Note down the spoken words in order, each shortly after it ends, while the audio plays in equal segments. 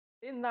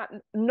in that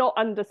not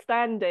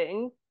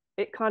understanding,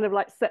 it kind of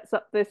like sets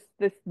up this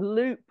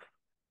loop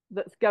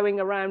that's going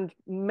around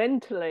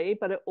mentally,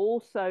 but it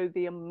also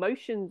the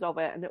emotions of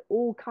it, and it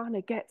all kind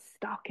of gets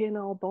stuck in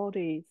our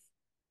bodies.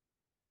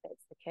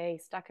 That's the key,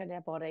 stuck in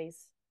our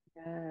bodies.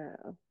 Yeah.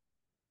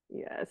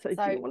 Yeah. So do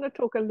So you want to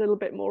talk a little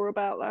bit more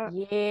about that?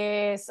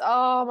 yes,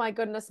 oh my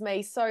goodness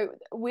me. So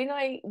when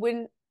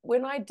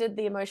I did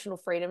the emotional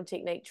freedom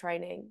technique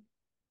training,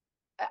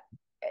 uh,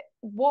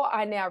 what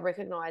I now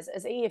recognize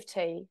as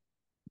EFT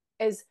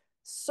is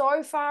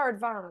so far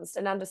advanced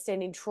in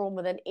understanding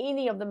trauma than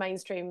any of the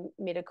mainstream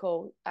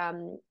medical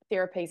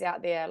therapies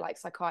out there, like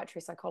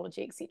psychiatry,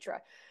 psychology, etc.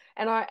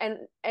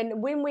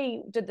 And when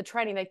we did the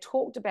training, they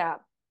talked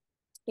about,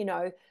 you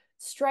know,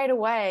 straight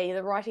away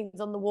the writings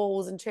on the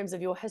walls in terms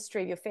of your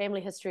history, of your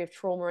family history of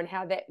trauma, and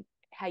how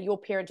you're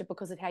parented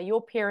because of how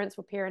your parents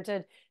were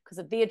parented because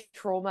of their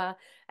trauma,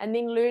 and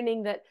then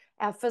learning that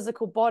our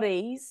physical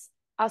bodies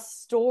are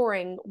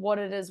storing what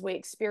it is we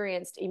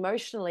experienced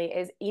emotionally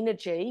as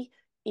energy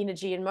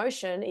and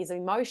motion is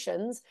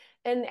emotions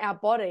in our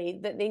body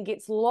that then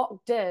gets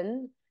locked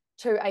in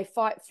to a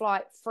fight,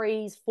 flight,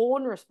 freeze,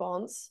 fawn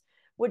response,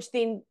 which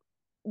then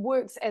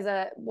works as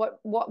what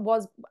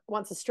was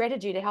once a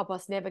strategy to help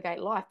us navigate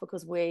life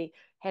because we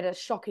had a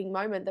shocking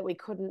moment that we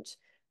couldn't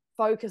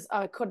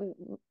couldn't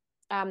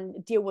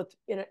deal with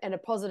in a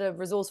positive,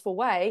 resourceful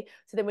way.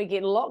 So then we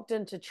get locked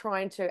into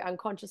trying to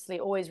unconsciously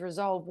always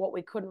resolve what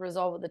we couldn't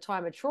resolve at the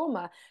time of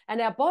trauma.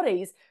 And our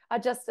bodies are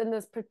just in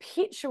this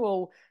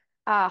perpetual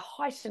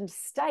heightened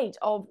state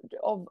of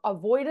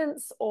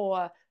avoidance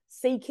or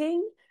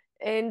seeking.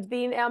 And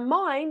then our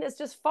mind is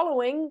just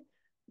following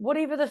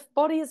whatever the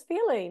body is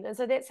feeling. And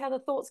so that's how the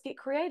thoughts get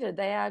created.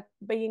 They are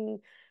being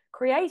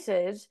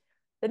created,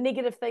 the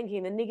negative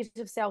thinking, the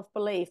negative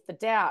self-belief, the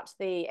doubt,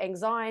 the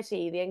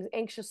anxiety, the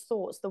anxious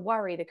thoughts, the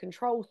worry, the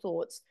control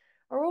thoughts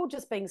are all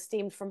just being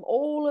stemmed from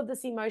all of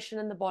this emotion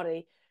in the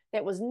body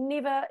that was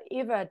never,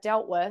 ever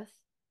dealt with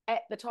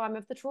at the time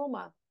of the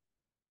trauma.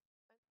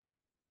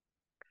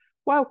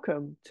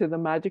 Welcome to the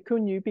Magical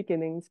New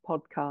Beginnings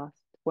podcast,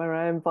 where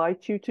I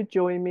invite you to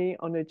join me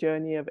on a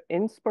journey of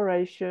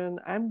inspiration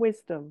and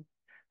wisdom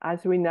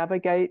as we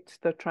navigate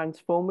the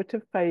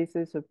transformative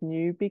phases of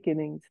new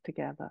beginnings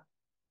together.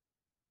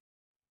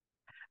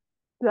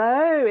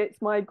 So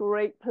it's my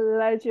great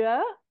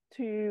pleasure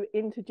to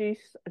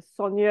introduce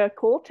Sonja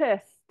Courtis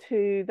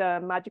to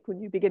the Magical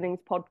New Beginnings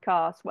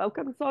podcast.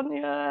 Welcome,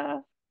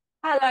 Sonja.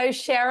 Hello,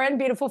 Sharon,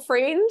 beautiful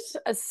friend.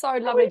 It's so How are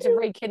lovely to you?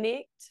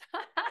 reconnect.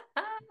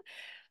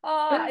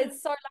 Oh,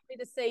 it's so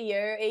lovely to see you.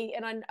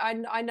 And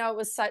I know it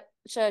was such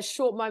a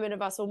short moment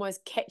of us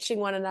almost catching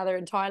one another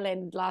in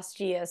Thailand last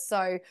year.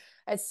 So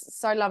it's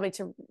so lovely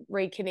to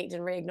reconnect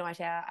and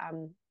reignite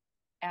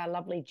our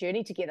lovely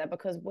journey together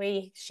because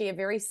we share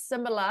very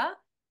similar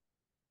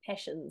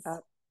passions.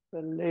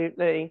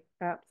 Absolutely,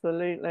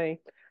 absolutely.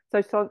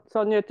 So,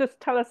 Sonja, just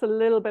tell us a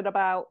little bit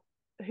about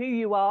who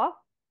you are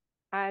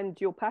and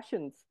your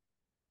passions.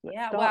 Let's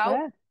Yeah, start well,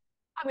 there.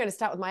 I'm going to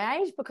start with my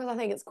age because I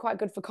think it's quite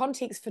good for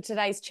context for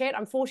today's chat.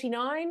 I'm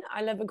 49.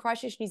 I live in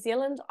Christchurch, New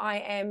Zealand.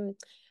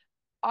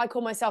 I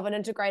call myself an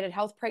integrated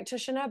health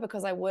practitioner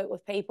because I work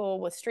with people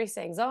with stress,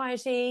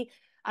 anxiety,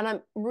 and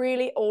I'm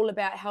really all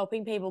about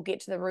helping people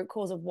get to the root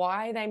cause of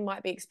why they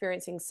might be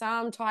experiencing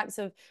some types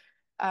of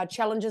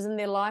challenges in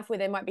their life where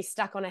they might be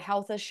stuck on a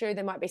health issue,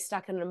 they might be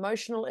stuck in an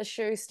emotional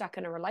issue, stuck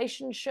in a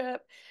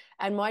relationship.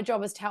 And my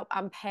job is to help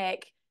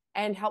unpack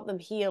and help them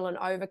heal and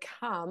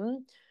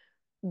overcome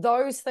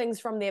those things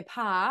from their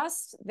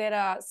past that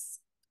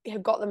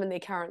have got them in their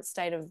current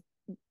state of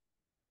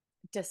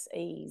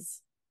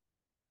dis-ease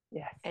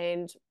Yes.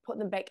 and put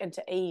them back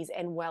into ease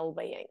and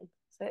well-being.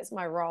 So that's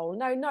my role.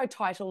 No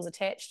titles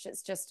attached.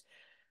 It's just,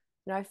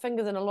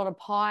 fingers in a lot of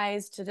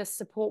pies to just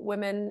support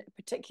women,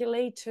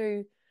 particularly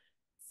to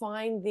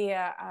find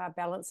their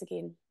balance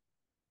again,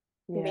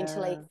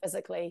 mentally, Yeah.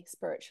 physically,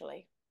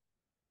 spiritually.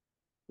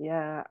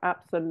 Yeah,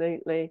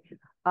 absolutely.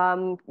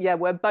 Yeah,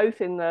 we're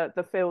both in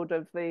the field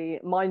of the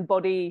mind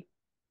body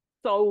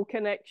soul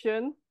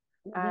connection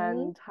Mm-hmm.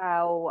 and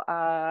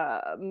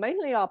how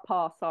mainly our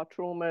past, our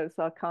traumas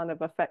are kind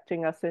of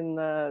affecting us in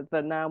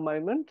the now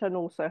moment, and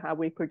also how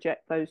we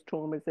project those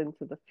traumas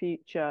into the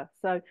future.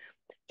 So do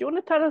you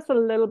want to tell us a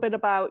little bit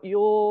about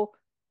your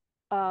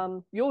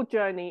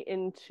journey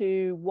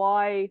into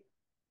why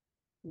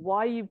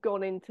you've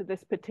gone into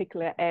this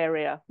particular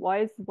area? Why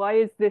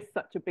is this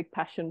such a big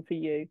passion for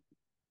you?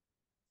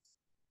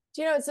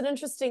 Do you know, it's an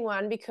interesting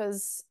one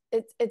because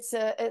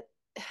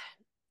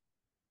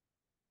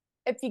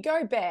if you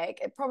go back,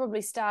 it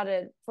probably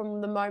started from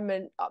the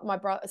moment my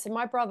brother. So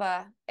my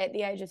brother, at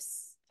the age of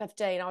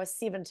 15, I was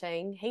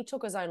 17. He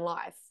took his own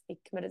life. He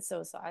committed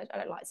suicide. I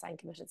don't like saying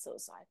committed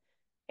suicide.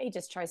 He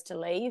just chose to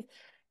leave,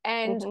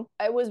 and Hmm.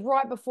 it was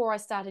right before I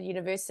started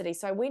university.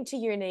 So I went to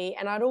uni,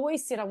 and I'd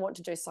always said I want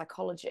to do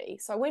psychology.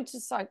 So I went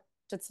to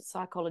did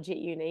psychology at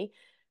uni,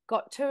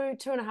 got two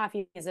and a half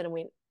years in, and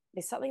went,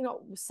 "There's something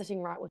not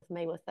sitting right with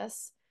me with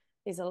this.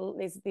 There's a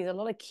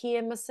lot of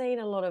care missing,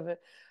 a lot of it.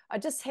 I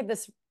just had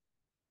this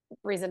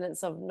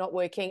resonance of not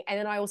working. And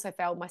then I also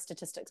failed my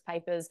statistics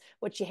papers,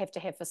 which you have to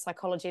have for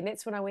psychology. And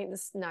that's when I went,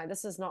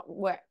 this is not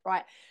work,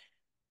 right?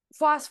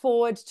 Fast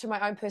forward to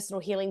my own personal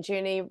healing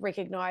journey,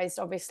 recognized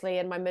obviously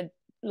in my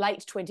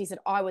late 20s that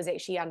I was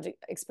actually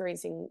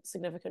experiencing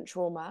significant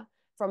trauma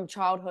from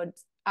childhood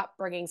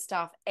upbringing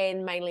stuff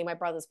and mainly my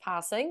brother's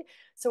passing.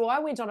 So I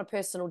went on a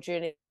personal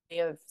journey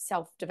of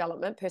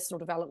self-development, personal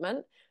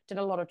development, did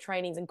a lot of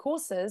trainings and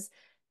courses.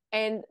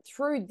 And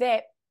through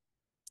that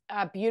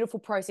beautiful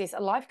process,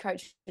 a life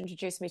coach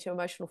introduced me to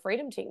emotional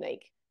freedom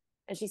technique.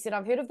 And she said,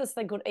 I've heard of this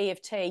thing called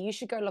EFT. You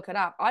should go look it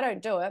up. I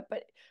don't do it,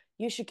 but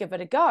you should give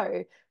it a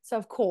go. So,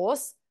 of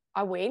course,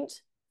 I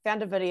went,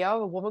 found a video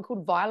of a woman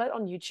called Violet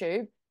on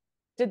YouTube,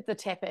 did the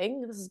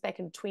tapping. This is back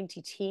in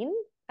 2010,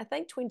 I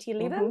think,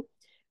 2011. Mm-hmm.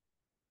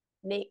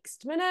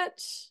 Next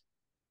minute,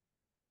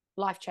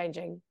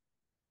 life-changing.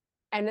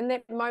 And in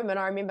that moment,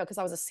 I remember, because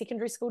I was a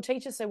secondary school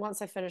teacher. So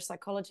once I finished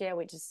psychology, I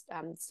went to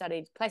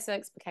studied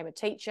classics, became a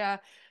teacher.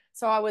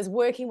 So I was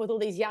working with all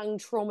these young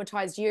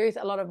traumatized youth,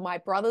 a lot of my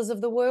brothers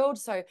of the world.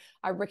 So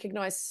I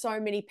recognized so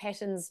many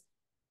patterns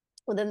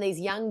within these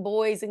young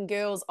boys and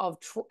girls of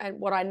and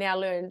what I now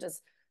learned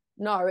is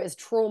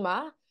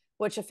trauma,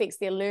 which affects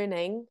their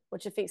learning,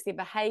 which affects their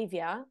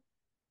behavior.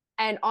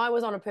 And I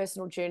was on a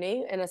personal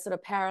journey in a sort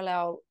of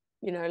parallel,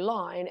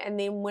 line. And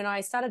then when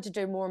I started to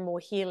do more and more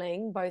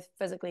healing, both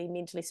physically,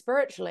 mentally,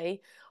 spiritually,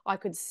 I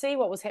could see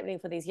what was happening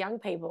for these young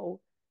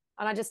people.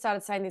 And I just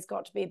started saying, there's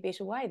got to be a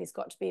better way. There's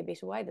got to be a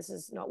better way. This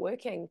is not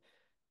working.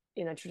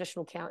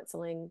 Traditional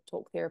counseling,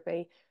 talk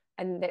therapy.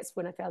 And that's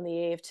when I found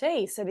the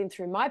EFT. So then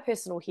through my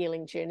personal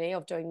healing journey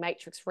of doing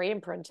matrix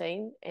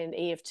reimprinting and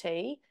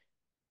EFT,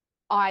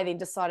 I then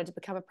decided to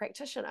become a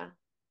practitioner.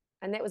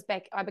 And that was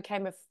I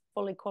became a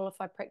fully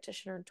qualified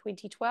practitioner in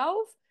 2012.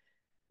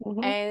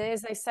 Mm-hmm. And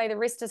as they say, the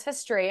rest is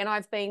history. And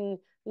I've been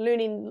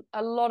learning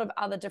a lot of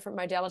other different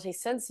modalities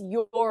since.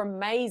 Your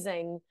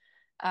amazing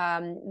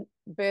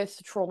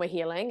birth trauma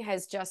healing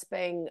has just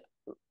been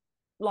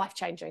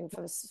life-changing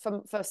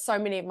for so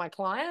many of my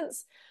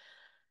clients.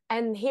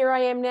 And here I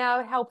am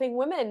now helping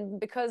women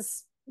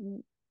because,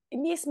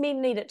 yes,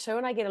 men need it too.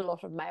 And I get a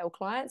lot of male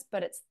clients,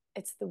 but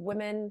it's the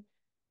women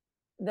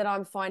that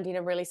I'm finding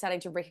are really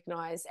starting to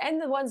recognize,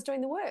 and the ones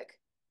doing the work.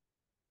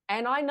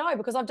 And I know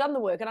because I've done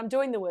the work and I'm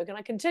doing the work and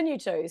I continue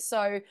to.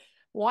 So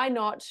why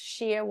not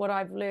share what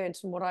I've learned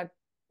and what I've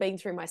been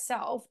through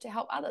myself to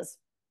help others?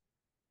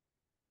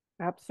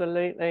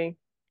 Absolutely.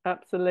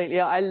 Absolutely.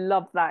 I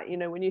love that.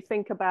 When you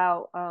think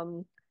about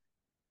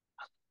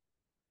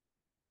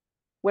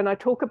when I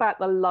talk about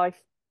the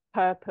life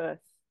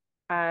purpose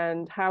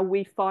and how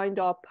we find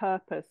our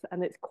purpose,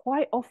 and it's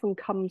quite often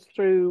comes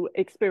through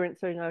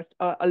experiencing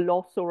a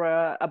loss or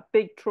a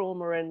big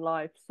trauma in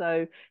life.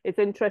 So it's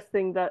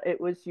interesting that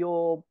it was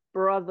your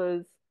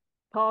brother's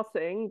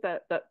passing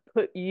that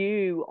put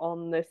you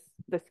on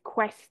this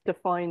quest to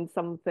find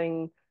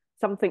something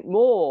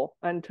more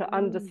and to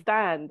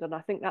understand. And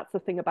I think that's the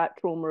thing about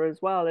trauma as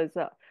well, is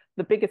that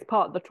the biggest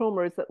part of the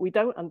trauma is that we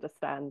don't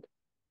understand.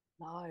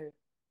 No,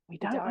 we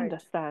don't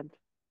understand.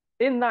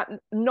 In that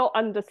not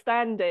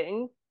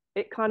understanding,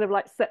 it kind of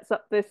like sets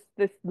up this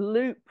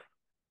loop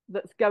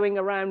that's going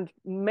around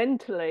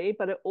mentally,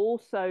 but it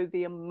also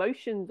the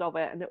emotions of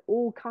it, and it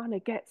all kind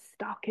of gets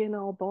stuck in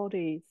our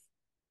bodies.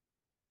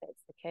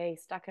 That's the key,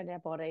 stuck in our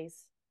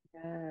bodies.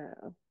 Yeah.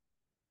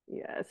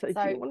 So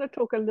do you want to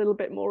talk a little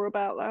bit more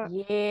about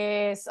that?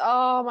 Yes.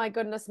 Oh my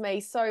goodness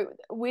me. So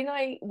when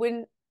I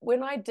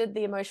did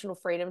the emotional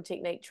freedom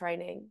technique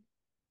training,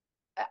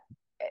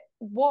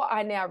 what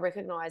I now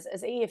recognize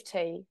as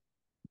EFT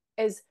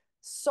is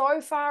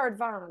so far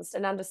advanced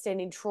in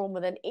understanding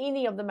trauma than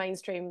any of the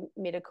mainstream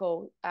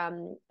medical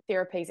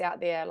therapies out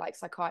there, like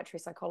psychiatry,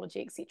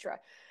 psychology, etc.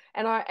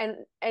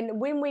 And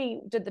when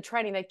we did the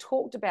training, they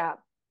talked about,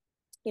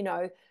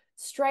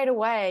 straight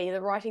away the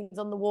writings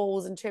on the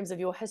walls in terms of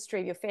your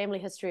history, your family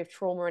history of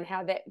trauma, and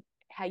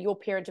how you're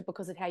parented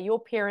because of how your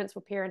parents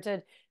were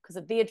parented, because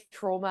of their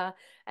trauma,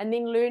 and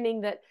then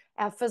learning that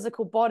our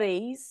physical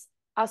bodies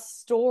are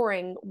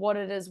storing what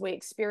it is we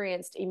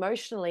experienced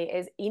emotionally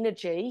as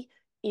energy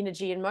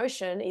in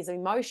motion, is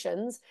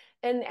emotions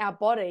in our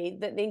body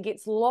that then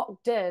gets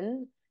locked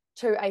in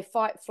to a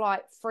fight,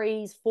 flight,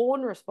 freeze,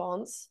 fawn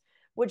response,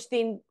 which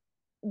then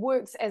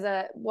works as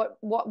what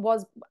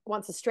was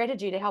once a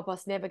strategy to help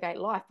us navigate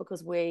life,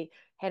 because we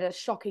had a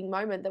shocking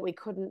moment that we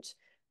couldn't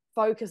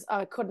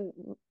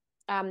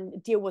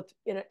deal with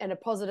in a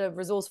positive,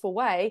 resourceful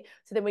way.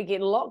 So then we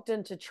get locked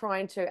into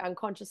trying to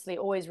unconsciously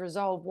always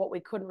resolve what we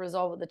couldn't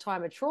resolve at the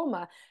time of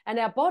trauma. And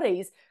our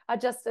bodies are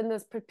just in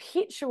this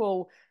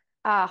perpetual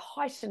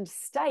heightened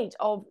state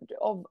of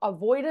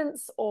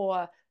avoidance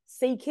or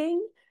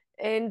seeking.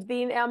 And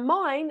then our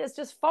mind is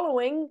just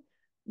following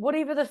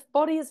whatever the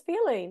body is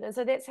feeling. And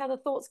so that's how the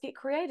thoughts get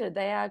created.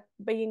 They are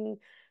being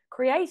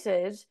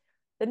created.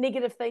 The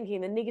negative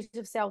thinking, the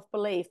negative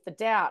self-belief, the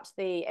doubt,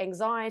 the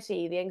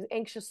anxiety, the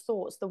anxious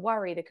thoughts, the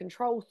worry, the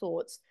control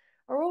thoughts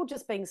are all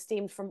just being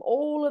stemmed from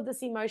all of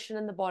this emotion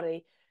in the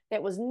body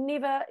that was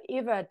never,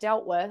 ever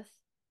dealt with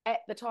at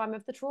the time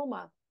of the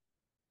trauma.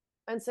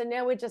 And so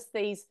now we're just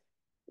these,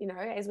 you know,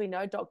 as we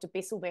know, Dr.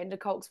 Bessel van der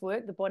Kolk's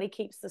work, the body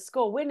keeps the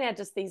score. We're now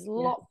just these Yes.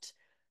 locked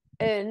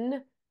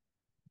in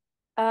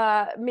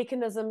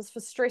mechanisms for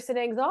stress and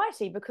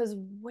anxiety because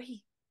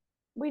we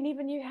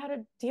never knew how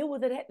to deal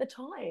with it at the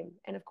time.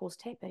 And of course,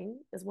 tapping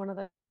is one of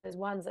those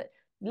ones that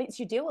lets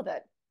you deal with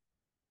it,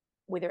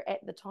 whether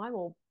at the time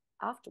or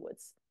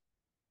afterwards.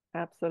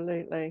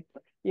 Absolutely.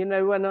 You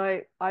know, when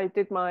I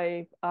did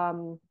my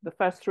the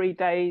first 3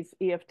 days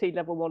EFT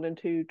level 1 and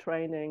 2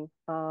 training,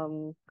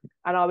 and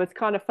I was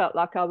kind of felt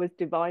like I was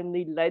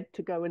divinely led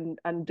to go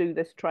and do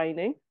this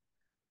training.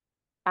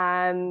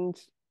 And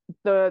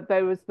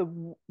there was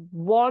the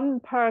one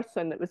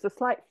person, it was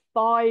just like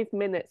 5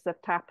 minutes of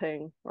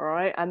tapping, all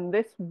right? And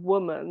this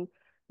woman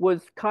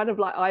was kind of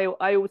like I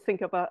always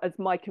think of her as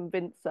my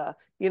convincer.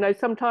 You know,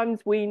 sometimes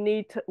we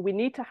need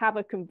to have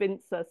a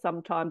convincer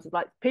sometimes.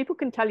 Like people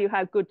can tell you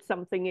how good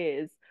something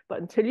is,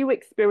 but until you're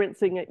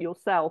experiencing it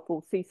yourself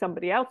or see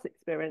somebody else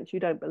experience, you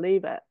don't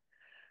believe it.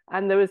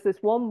 And there was this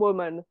one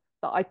woman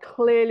that I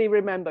clearly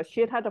remember.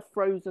 She had had a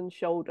frozen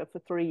shoulder for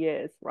 3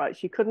 years, right?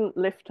 She couldn't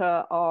lift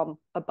her arm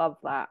above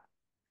that.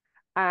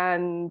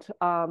 And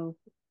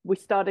we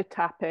started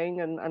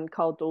tapping, and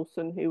Carl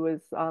Dawson, who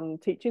was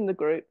teaching the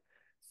group,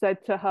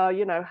 said to her,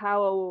 you know,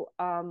 how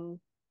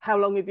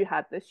long have you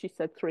had this? She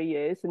said 3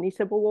 years. And he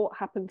said, well, what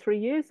happened 3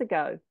 years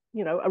ago?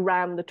 You know,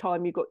 around the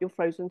time you got your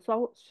frozen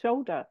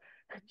shoulder.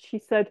 And she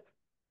said,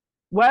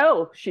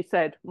 well, she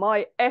said,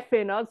 my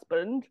effing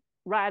husband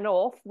ran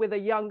off with a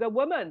younger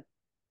woman.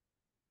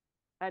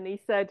 And he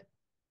said,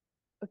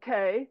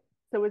 okay,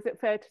 so is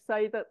it fair to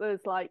say that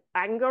there's like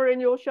anger in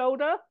your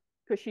shoulder?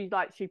 Because she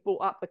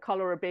brought up the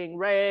color of being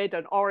red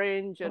and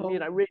orange and, you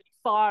know, really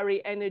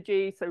fiery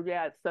energy. So,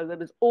 yeah, so there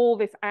was all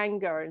this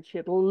anger and she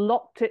had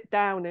locked it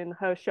down in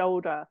her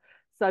shoulder.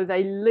 So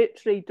they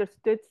literally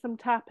just did some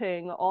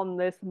tapping on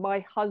this.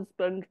 My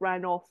husband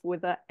ran off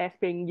with a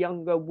effing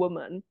younger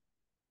woman.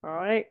 All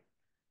right.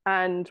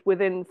 And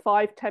within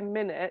 5, 10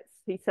 minutes,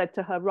 he said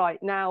to her,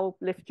 right, now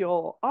lift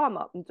your arm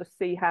up and just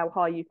see how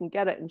high you can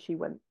get it. And she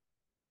went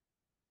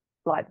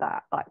like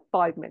that, like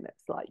 5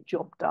 minutes, like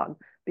job done,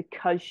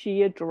 because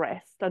she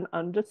addressed and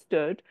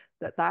understood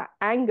that that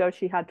anger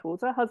she had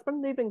towards her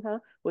husband leaving her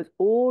was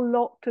all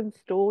locked and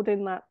stored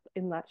in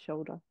that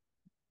shoulder.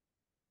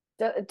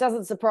 It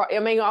doesn't surprise. I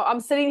mean,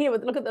 I'm sitting here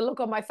with look at the look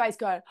on my face,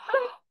 going,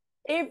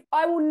 if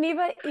I will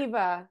never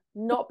ever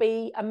not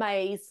be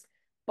amazed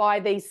by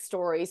these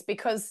stories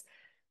because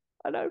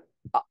I know.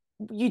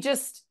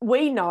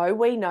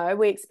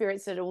 we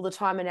experience it all the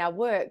time in our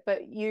work,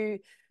 but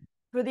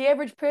for the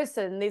average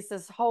person, there's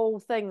this whole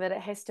thing that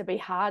it has to be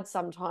hard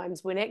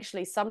sometimes, when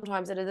actually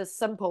sometimes it is as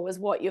simple as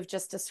what you've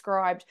just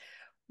described,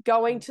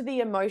 going to the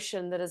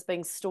emotion that is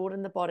being stored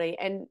in the body.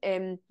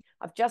 And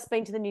I've just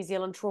been to the New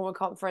Zealand Trauma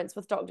Conference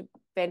with Dr.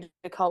 van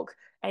der Kolk,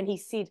 and he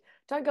said,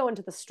 don't go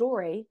into the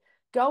story,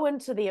 go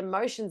into the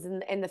emotions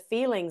and the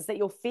feelings that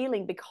you're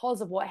feeling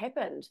because of what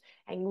happened,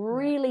 and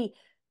really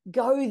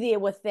go there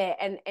with that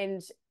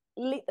and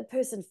let the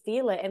person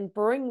feel it and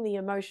bring the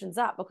emotions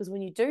up. Because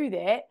when you do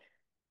that,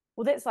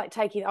 well, that's like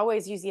taking, I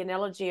always use the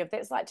analogy of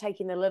that's like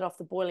taking the lid off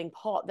the boiling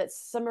pot that's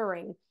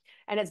simmering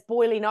and it's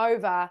boiling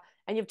over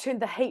and you've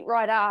turned the heat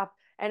right up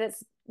and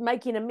it's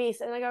making a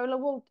mess. And I go,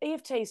 well,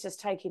 EFT is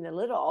just taking the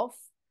lid off,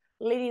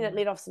 letting it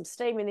let off some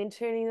steam and then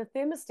turning the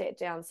thermostat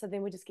down. So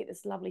then we just get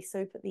this lovely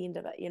soup at the end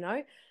of it, you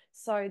know?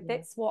 So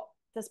that's what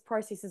this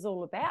process is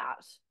all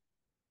about.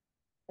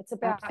 It's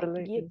about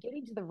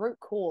getting to the root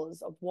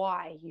cause of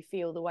why you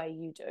feel the way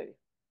you do.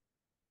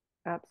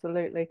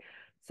 Absolutely.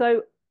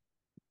 So,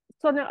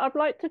 Sonja, I'd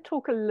like to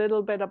talk a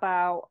little bit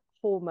about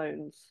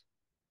hormones,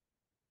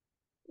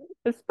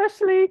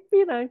 especially,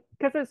 you know,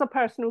 because it's a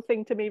personal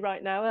thing to me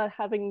right now,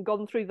 having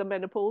gone through the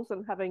menopause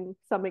and having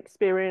some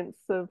experience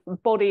of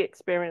body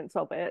experience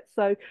of it.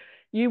 So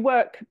you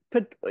work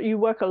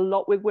a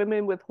lot with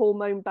women with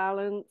hormone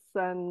balance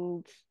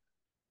and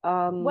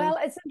well,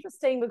 it's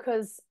interesting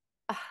because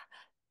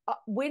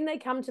when they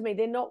come to me,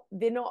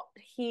 they're not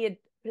here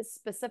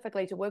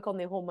specifically to work on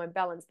their hormone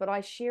balance, but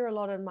I share a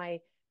lot in my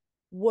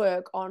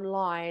work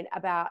online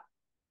about,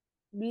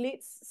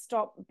 let's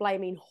stop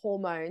blaming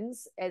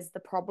hormones as the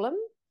problem.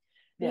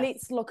 Yes.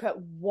 Let's look at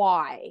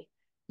why.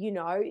 You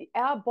know,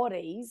 our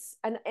bodies,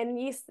 and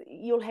yes,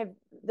 you'll have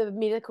the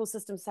medical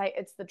system say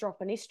it's the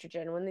drop in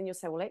estrogen, and then you'll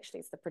say, well,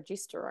 actually it's the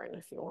progesterone,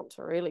 if you want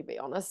to really be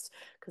honest,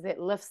 because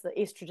that lifts the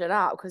estrogen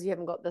up, because you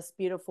haven't got this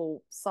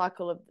beautiful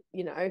cycle of,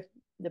 you know,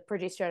 the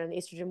progesterone and the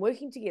estrogen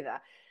working together.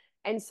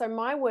 And so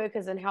my work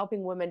is in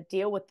helping women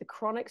deal with the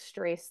chronic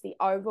stress, the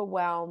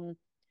overwhelm,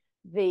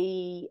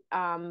 the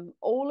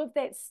all of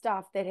that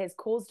stuff that has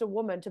caused a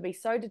woman to be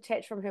so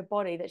detached from her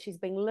body that she's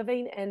been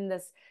living in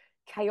this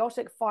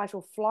chaotic fight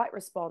or flight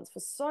response for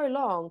so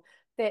long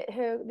that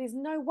there's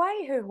no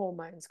way her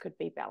hormones could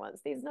be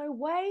balanced. There's no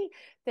way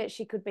that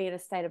she could be in a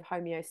state of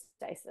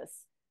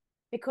homeostasis,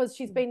 because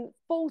she's been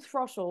full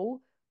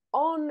throttle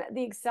on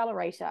the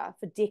accelerator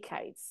for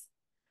decades.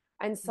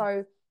 And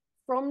so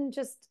from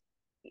just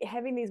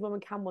having these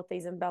women come with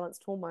these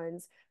imbalanced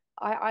hormones,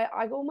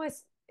 I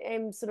almost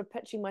am sort of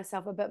pitching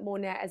myself a bit more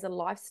now as a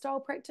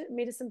lifestyle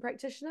medicine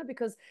practitioner,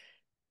 because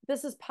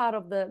this is part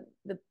of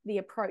the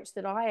approach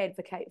that I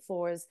advocate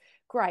for. Is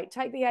great,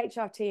 take the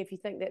HRT if you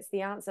think that's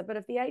the answer, but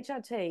if the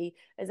HRT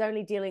is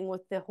only dealing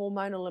with the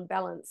hormonal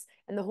imbalance,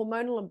 and the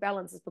hormonal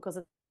imbalance is because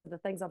of the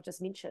things I've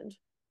just mentioned,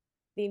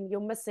 then you're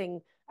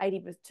missing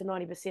 80 to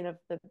 90% of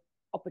the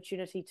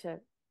opportunity to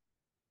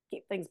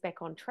get things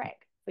back on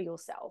track for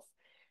yourself.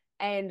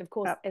 And of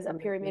course, Absolutely. as a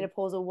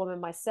perimenopausal woman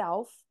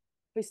myself,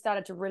 who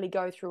started to really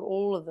go through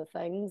all of the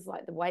things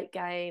like the weight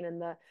gain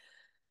and the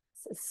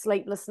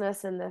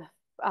sleeplessness and the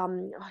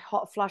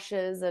hot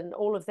flushes and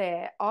all of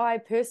that, I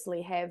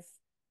personally have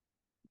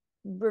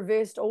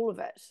reversed all of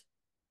it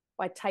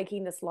by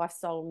taking this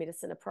lifestyle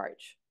medicine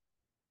approach.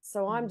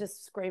 So I'm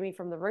just screaming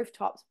from the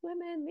rooftops,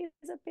 women,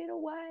 there's a better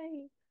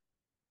way.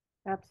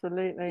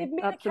 Absolutely. They've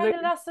medicated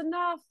Absolutely. us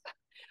enough.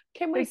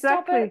 Can we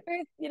stop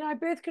Exactly. it?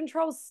 Birth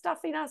control's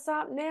stuffing us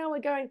up. Now we're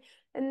going,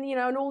 and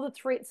all the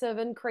threats of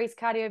increased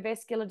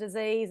cardiovascular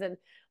disease and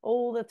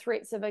all the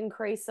threats of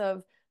increase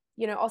of,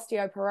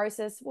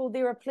 osteoporosis. Well,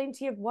 there are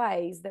plenty of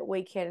ways that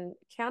we can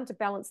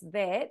counterbalance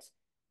that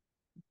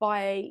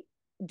by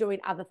doing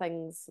other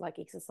things like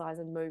exercise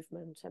and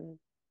movement and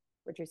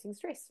reducing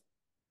stress.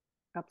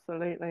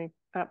 Absolutely.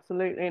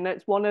 Absolutely. And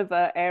it's one of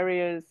the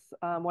areas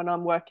when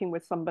I'm working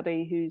with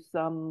somebody who's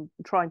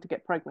trying to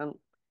get pregnant,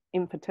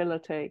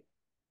 infertility.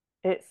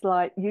 It's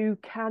like you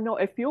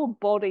cannot, if your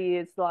body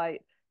is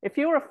like, if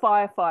you're a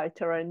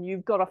firefighter and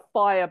you've got a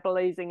fire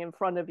blazing in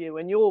front of you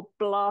and you're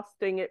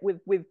blasting it with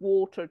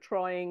water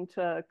trying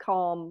to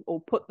calm or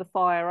put the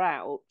fire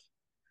out,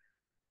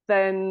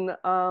 then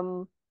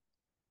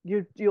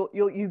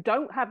you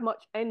don't have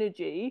much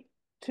energy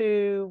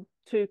to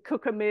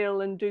cook a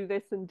meal and do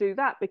this and do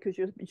that because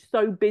you're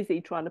so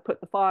busy trying to put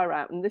the fire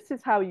out. And this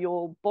is how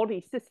your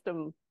body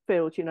system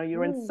feels.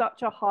 You're in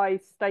such a high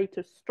state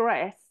of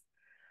stress.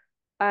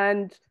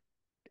 And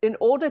in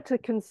order to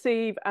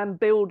conceive and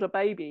build a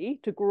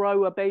baby, to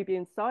grow a baby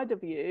inside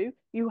of you,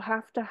 you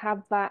have to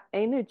have that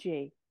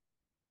energy.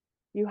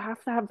 You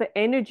have to have the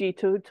energy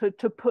to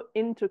put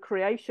into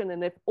creation.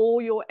 And if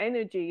all your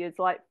energy is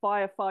like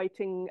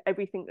firefighting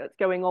everything that's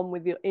going on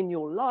with you in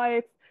your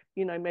life,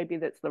 maybe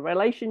that's the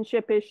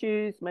relationship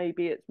issues,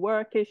 maybe it's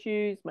work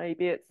issues,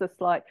 maybe it's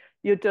just like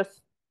you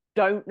just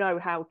don't know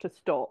how to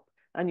stop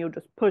and you'll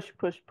just push,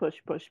 push, push,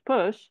 push,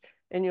 push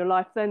in your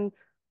life, then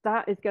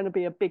that is going to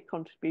be a big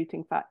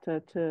contributing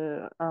factor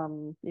to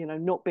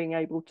not being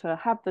able to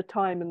have the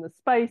time and the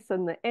space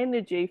and the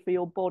energy for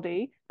your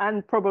body,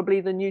 and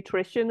probably the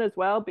nutrition as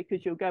well,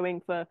 because you're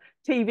going for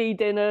TV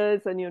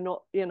dinners and you're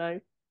not,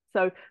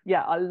 so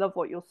yeah, I love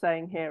what you're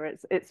saying here.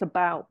 It's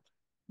about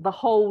the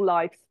whole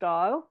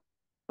lifestyle,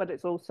 but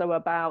it's also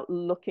about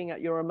looking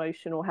at your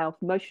emotional health,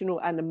 emotional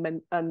and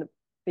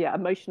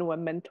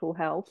mental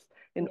health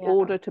in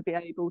order to be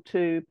able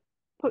to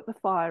put the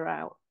fire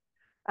out.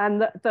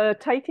 And the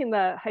taking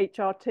the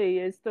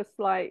HRT is just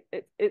like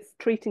it's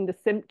treating the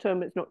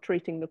symptom, it's not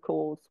treating the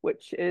cause,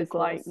 which is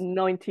like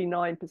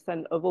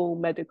 99% of all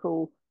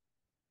medical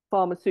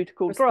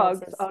pharmaceutical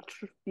drugs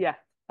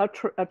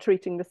are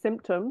treating the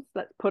symptoms.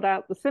 Let's put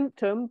out the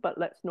symptom, but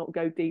let's not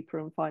go deeper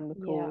and find the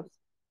cause.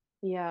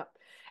 Yeah.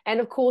 And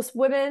of course,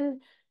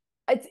 women,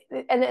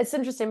 it's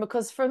interesting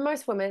because for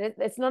most women,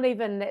 it's not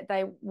even that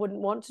they wouldn't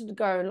want to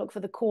go and look for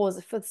the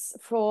cause.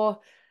 For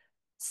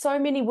so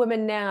many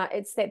women now,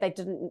 it's that they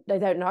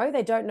don't know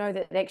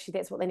that actually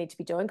that's what they need to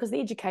be doing, because the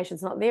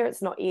education's not there.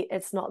 It's not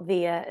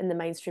there in the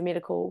mainstream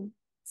medical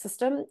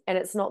system, and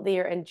it's not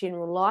there in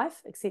general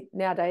life, except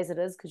nowadays it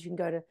is, because you can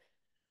go to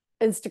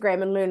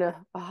Instagram and learn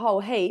a whole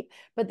heap.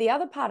 But the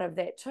other part of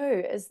that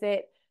too is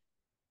that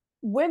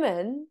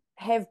women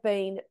have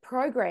been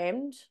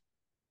programmed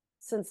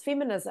since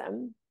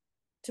feminism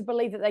to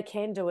believe that they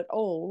can do it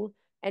all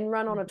and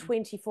run on a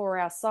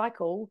 24-hour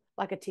cycle,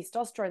 like a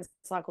testosterone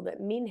cycle that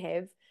men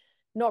have,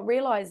 not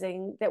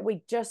realizing that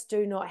we just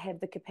do not have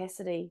the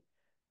capacity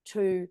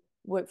to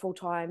work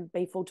full-time,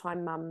 be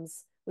full-time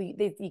mums.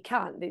 You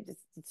can't.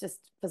 It's just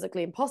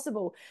physically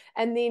impossible.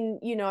 And then,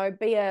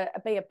 be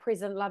a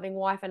present, loving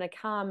wife and a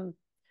calm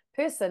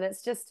person.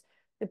 It's just,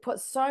 they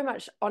put so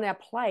much on our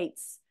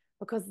plates,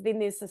 because then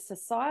there's a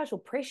societal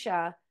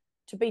pressure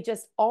to be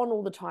just on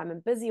all the time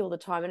and busy all the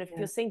time. And if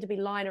you're seen to be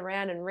lying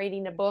around and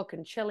reading a book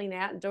and chilling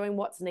out and doing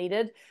what's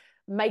needed,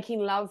 making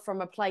love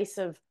from a place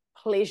of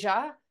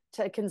pleasure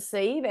to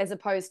conceive as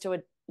opposed to a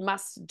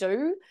must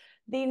do,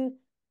 then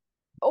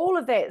all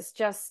of that's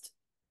just,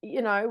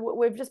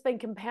 we've just been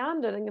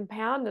compounded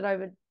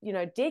over,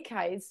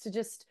 decades to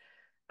just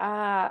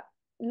not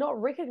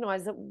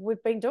recognize that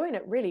we've been doing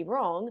it really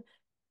wrong.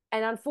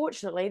 And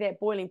unfortunately, that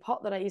boiling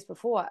pot that I used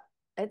before,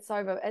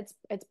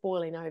 it's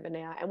boiling over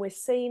now, and we're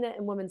seeing it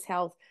in women's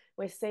health.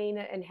 We're seeing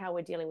it in how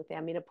we're dealing with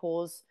our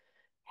menopause,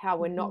 how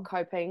we're not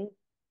coping,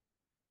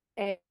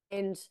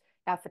 and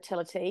our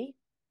fertility,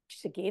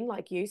 which again,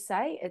 like you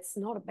say, it's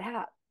not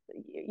about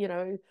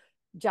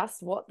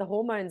just what the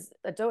hormones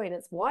are doing,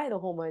 it's why the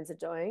hormones are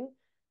doing.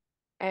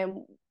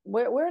 And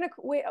we are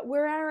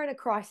in a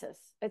crisis.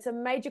 It's a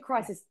major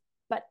crisis.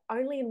 but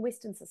only in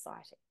Western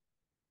society.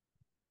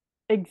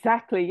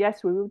 Exactly.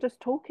 Yes, we were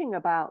just talking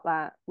about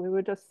that. We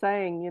were just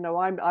saying,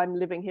 I'm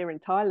living here in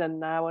Thailand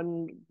now,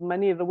 and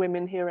many of the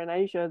women here in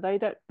Asia, they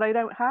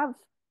don't have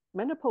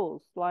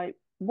menopause. Like,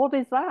 what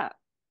is that?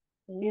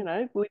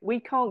 Mm. We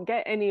can't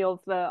get any of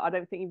the, I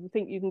don't think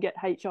you can get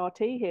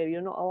HRT here.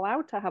 You're not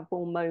allowed to have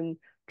hormone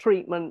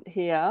treatment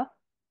here.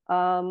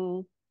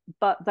 Um,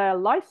 but their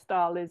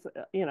lifestyle is,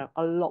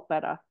 a lot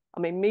better. I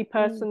mean, me Mm.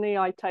 personally,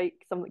 I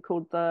take something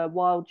called the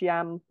wild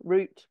yam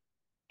root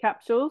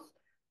capsules,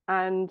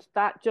 and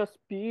that just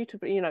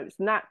beautifully, it's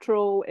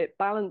natural. It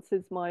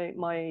balances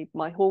my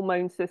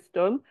hormone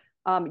system.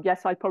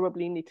 Yes, I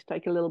probably need to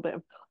take a little bit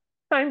of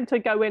time to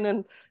go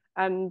in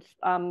and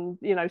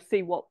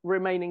see what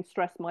remaining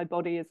stress my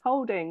body is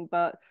holding,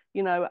 but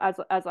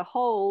as a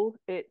whole,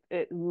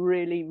 it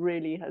really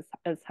really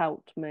has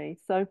helped me.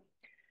 So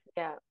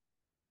Yeah.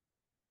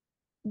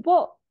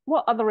 what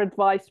other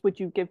advice would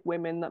you give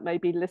women that may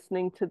be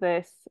listening to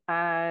this,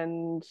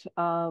 and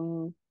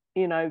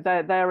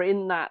they're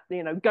in that,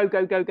 go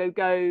go go go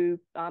go,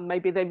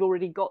 maybe they've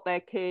already got their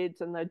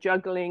kids and they're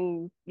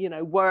juggling,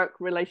 work,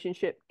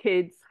 relationship,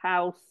 kids,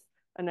 house,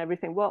 and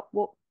everything.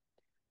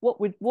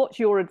 What's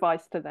your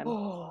advice to them?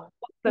 Oh,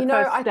 What's the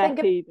first I step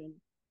think even?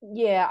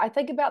 yeah, I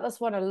think about this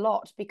one a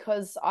lot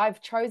because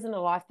I've chosen a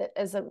life that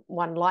isn't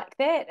one like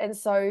that. And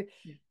so,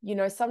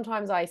 Yeah.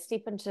 sometimes I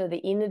step into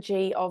the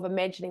energy of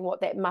imagining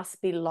what that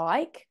must be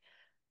like.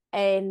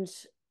 And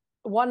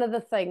one of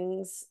the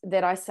things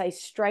that I say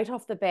straight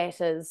off the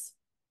bat is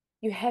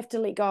you have to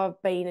let go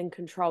of being in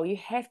control. You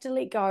have to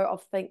let go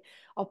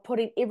of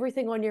putting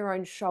everything on your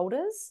own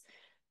shoulders,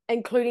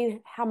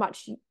 including how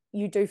much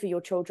you do for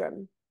your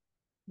children.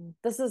 Mm.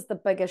 This is the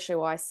big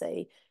issue I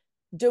see: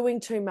 doing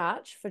too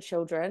much for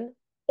children,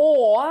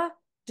 or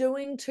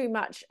doing too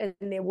much in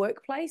their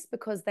workplace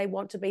because they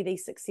want to be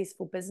these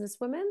successful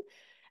businesswomen,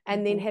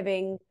 and then Mm-hmm.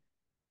 having,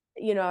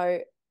 you know,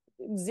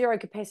 zero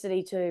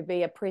capacity to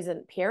be a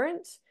present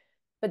parent.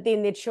 But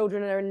then their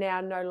children are now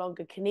no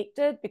longer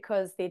connected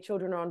because their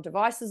children are on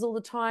devices all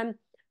the time.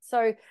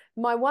 So,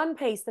 my one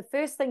piece, the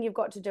first thing you've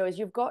got to do is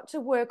you've got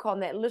to work on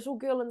that little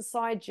girl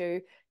inside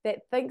you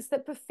that thinks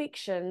that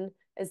perfection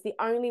is the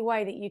only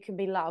way that you can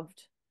be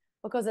loved,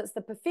 because it's the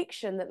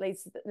perfection that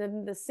leads to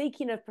the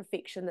seeking of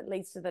perfection that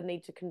leads to the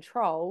need to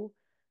control,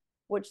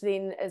 which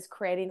then is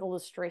creating all the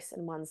stress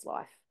in one's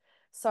life.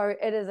 So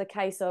it is a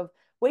case of,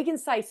 we can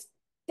say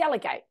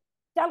delegate,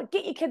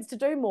 get your kids to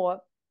do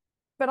more.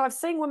 But I've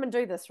seen women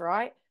do this,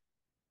 right?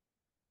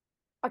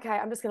 Okay,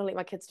 I'm just going to let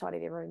my kids tidy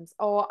their rooms,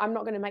 or I'm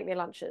not going to make their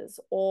lunches,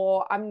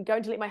 or I'm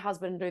going to let my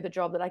husband do the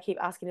job that I keep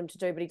asking him to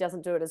do, but he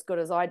doesn't do it as good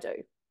as I do.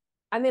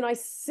 And then I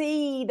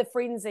see the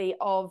frenzy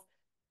of,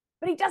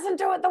 but he doesn't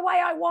do it the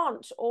way I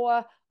want,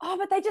 or, oh,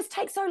 but they just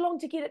take so long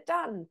to get it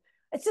done.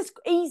 It's just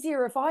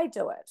easier if I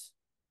do it.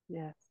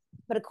 Yes.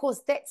 But of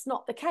course, that's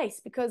not the case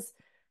because,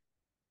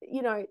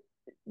 you know,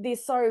 they're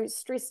so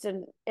stressed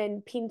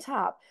and pent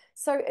up.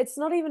 So it's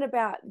not even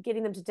about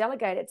getting them to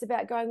delegate. It's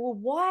about going, well,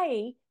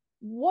 why?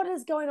 What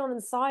is going on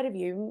inside of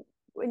you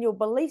in your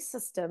belief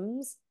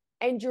systems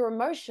and your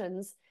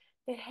emotions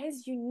that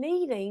has you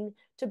needing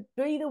to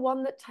be the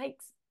one that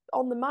takes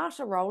on the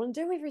martyr role and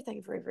do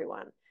everything for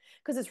everyone?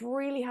 Because it's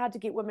really hard to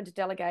get women to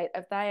delegate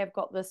if they have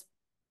got this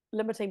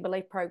limiting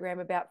belief program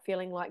about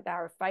feeling like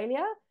they're a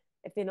failure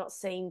if they're not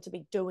seen to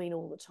be doing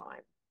all the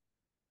time.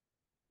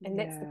 And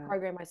that's the Yeah.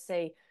 program I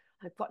see.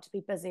 I've got to be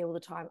busy all the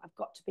time. I've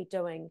got to be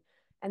doing.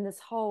 And this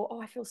whole,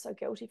 oh, I feel so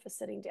guilty for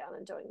sitting down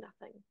and doing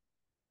nothing.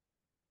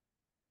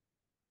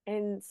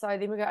 And so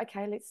then we go,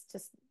 okay, let's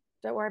just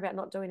don't worry about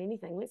not doing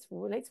anything. Let's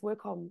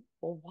work on,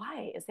 well,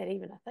 why is that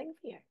even a thing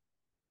for you?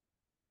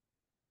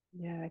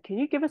 Yeah. Can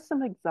you give us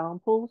some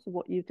examples of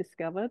what you've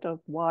discovered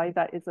of why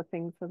that is a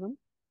thing for them?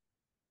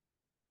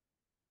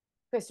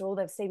 First of all,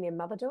 they've seen their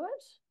mother do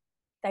it.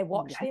 They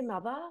watch Yes. their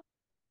mother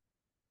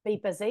be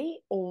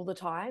busy all the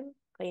time,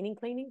 cleaning,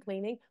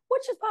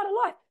 which is part of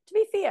life. To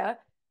be fair,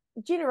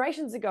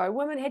 generations ago,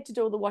 women had to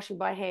do all the washing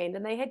by hand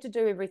and they had to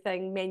do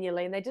everything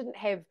manually, and they didn't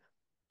have,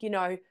 you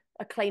know,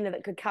 a cleaner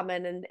that could come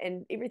in,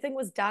 and everything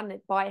was done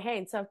by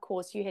hand. So, of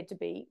course, you had to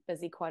be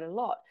busy quite a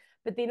lot.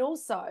 But then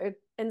also,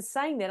 in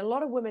saying that, a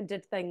lot of women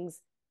did things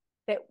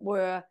that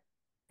were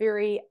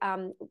very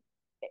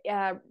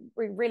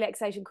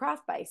relaxation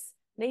craft based,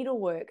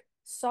 needlework,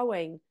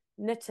 sewing,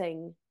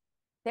 knitting.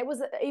 That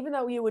was, even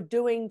though you were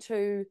doing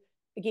to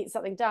get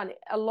something done,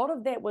 a lot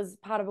of that was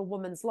part of a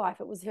woman's life.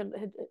 It was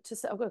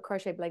I've got a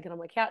crochet blanket on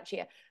my couch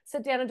here.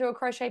 Sit down and do a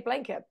crochet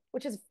blanket,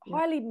 which is Yeah.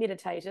 highly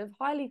meditative,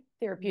 highly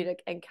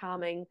therapeutic and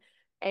calming,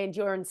 and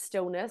you're in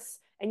stillness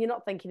and you're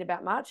not thinking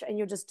about much and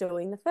you're just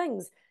doing the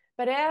things.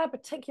 But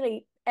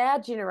particularly our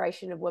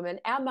generation of women,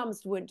 our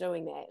mums weren't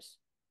doing that.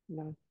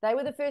 No. They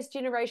were the first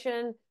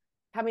generation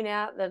coming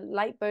out, the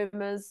late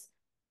boomers,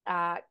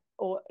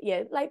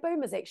 late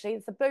boomers actually.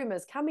 It's the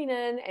boomers coming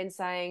in and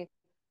saying,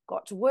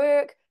 got to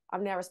work.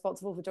 I'm now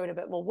responsible for doing a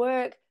bit more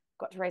work.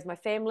 Got to raise my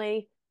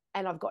family,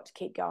 and I've got to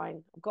keep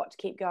going. I've got to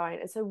keep going.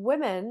 And so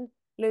women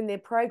learn their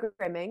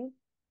programming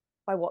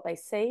by what they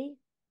see,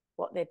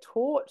 what they're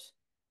taught,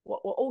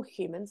 what all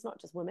humans,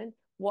 not just women,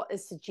 what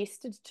is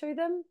suggested to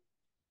them.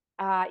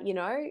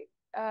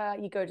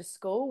 You go to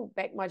school,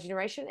 back my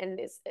generation,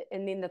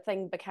 and then the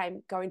thing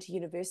became going to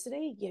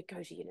university. You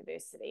go to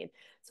university, and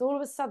so all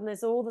of a sudden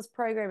there's all this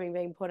programming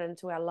being put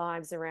into our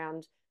lives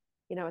around,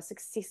 a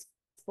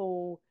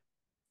successful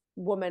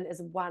woman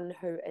is one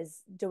who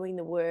is doing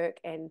the work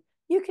and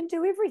you can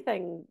do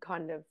everything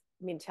kind of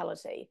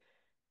mentality.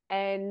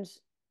 And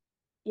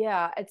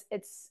yeah,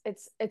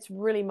 it's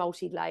really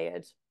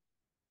multi-layered,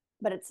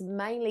 but it's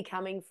mainly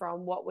coming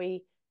from what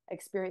we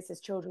experienced as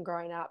children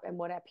growing up and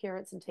what our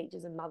parents and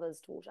teachers and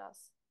mothers taught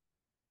us.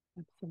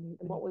 Absolutely.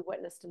 And what we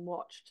witnessed and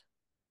watched.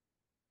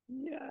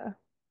 Yeah.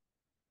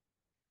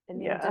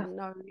 And then didn't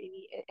know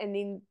any, and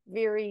then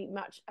very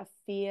much a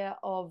fear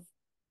of,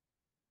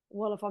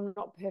 well, if I'm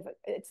not perfect,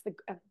 it's the,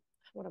 I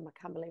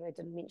can't believe I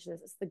didn't mention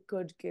this. It's the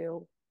good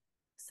girl.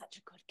 Such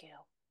a good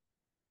girl.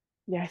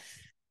 Yes.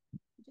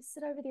 You just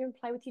sit over there and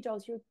play with your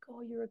dolls.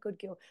 You're a good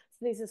girl. So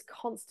there's this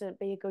constant,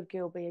 be a good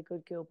girl, be a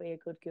good girl, be a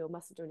good girl.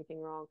 Mustn't do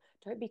anything wrong.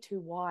 Don't be too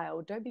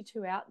wild. Don't be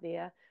too out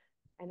there.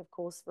 And of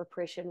course,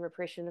 repression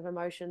of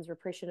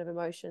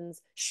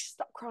emotions. Shh,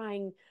 stop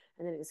crying.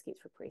 And then it just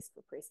gets repressed.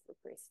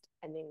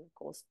 And then, of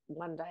course,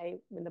 one day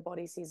when the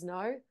body says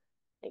no,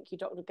 thank you,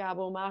 Dr.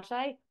 Gabor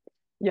Mate.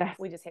 Yes.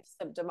 We just have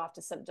symptom after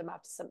symptom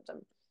after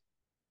symptom.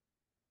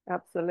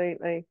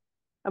 Absolutely.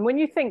 And when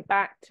you think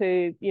back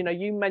to,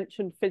 you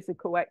mentioned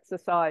physical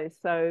exercise.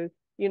 So,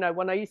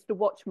 when I used to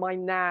watch my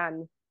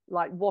nan,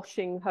 like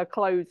washing her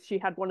clothes, she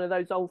had one of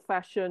those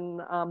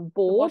old-fashioned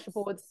boards.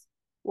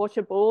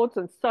 Washer boards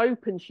and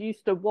soap, and she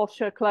used to wash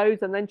her clothes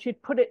and then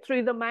she'd put it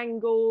through the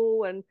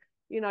mangle. And,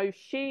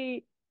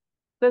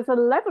 there's a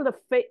level of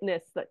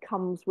fitness that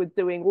comes with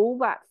doing all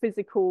that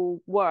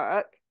physical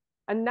work.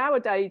 And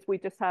nowadays we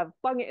just have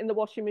bung it in the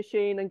washing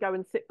machine and go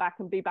and sit back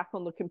and be back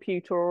on the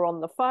computer or on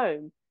the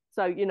phone.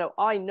 So,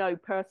 I know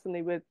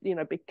personally with,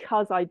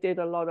 because I did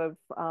a lot of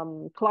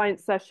client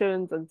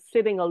sessions and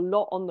sitting a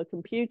lot on the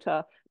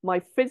computer,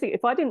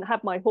 if I didn't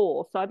have my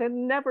horse, I'd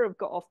never have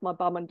got off my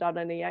bum and done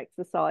any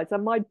exercise.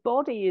 And my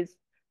body is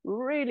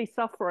really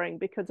suffering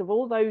because of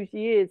all those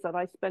years that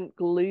I spent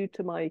glued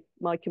to my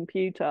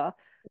computer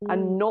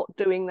and not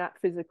doing that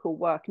physical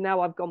work.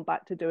 Now I've gone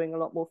back to doing a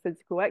lot more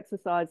physical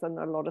exercise and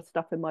a lot of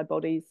stuff in my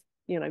body's,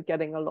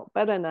 getting a lot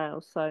better now.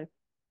 So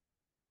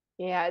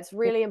yeah, it's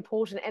really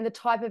important. And the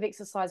type of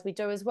exercise we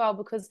do as well,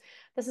 because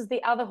this is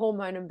the other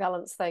hormone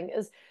imbalance thing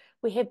is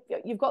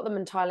you've got them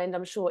in Thailand,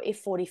 I'm sure,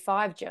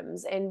 F45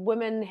 gyms, and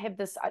women have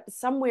this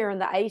somewhere in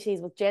the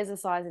 80s with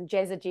jazzercise and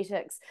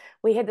jazzergetics.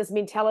 We had this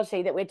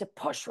mentality that we had to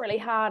push really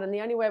hard, and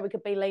the only way we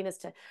could be lean is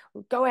to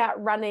go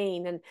out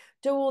running and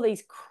do all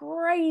these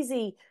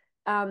crazy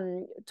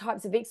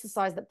types of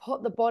exercise that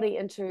put the body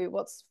into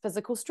what's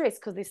physical stress,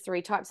 because there's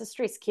 3 types of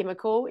stress: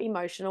 chemical,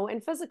 emotional,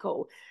 and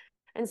physical.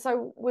 And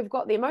so we've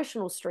got the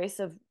emotional stress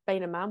of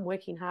being a mum,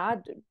 working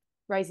hard,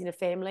 raising a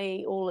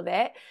family, all of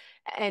that,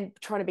 and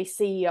trying to be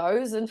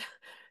CEOs. And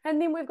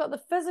then we've got the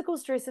physical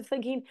stress of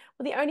thinking,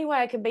 well, the only way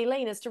I can be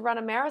lean is to run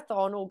a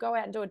marathon or go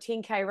out and do a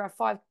 10K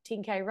run,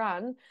 10K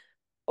run,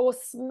 or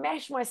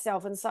smash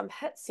myself in some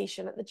HIIT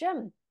session at the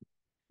gym.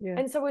 Yeah.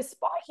 And so we're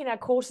spiking our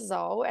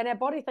cortisol, and our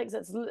body thinks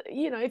it's,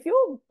 if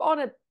you're on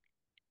it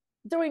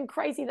doing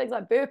crazy things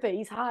like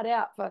burpees, hard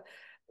out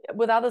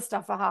with other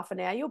stuff for half an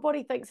hour, your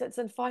body thinks it's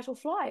in fight or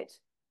flight.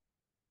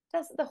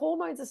 The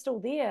hormones are still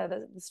there.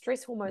 The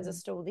stress hormones are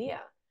still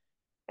there.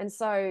 And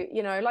so,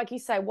 like you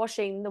say,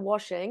 washing,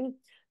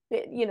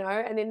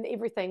 and then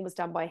everything was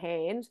done by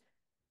hand.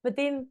 But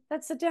then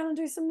they'd sit down and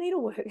do some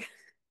needlework.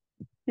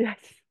 Yes.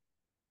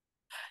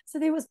 So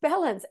there was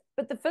balance.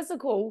 But the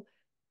physical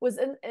was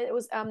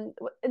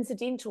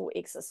incidental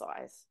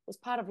exercise. It was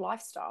part of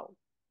lifestyle.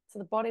 So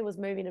the body was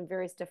moving in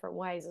various different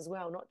ways as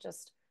well, not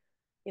just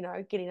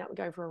getting up and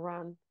going for a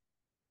run.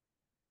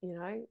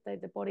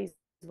 The bodies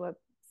were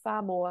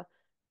far more,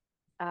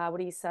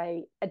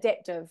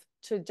 adaptive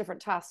to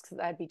different tasks that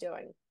they'd be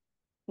doing.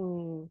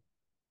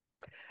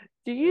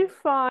 Do you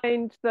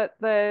find that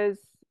there's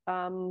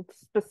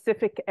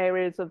specific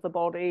areas of the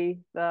body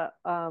that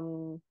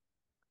kind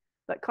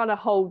of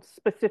hold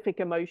specific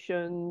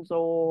emotions,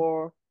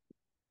 or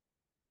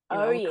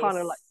yes. kind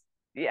of like,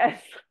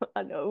 yes,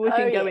 I know we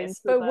can go into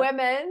for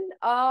women,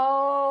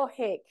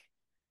 heck.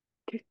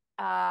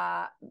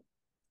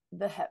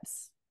 The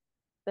hips.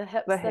 The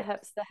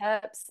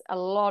hips, a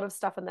lot of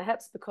stuff in the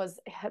hips, because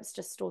hips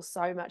just store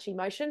so much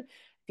emotion.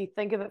 If you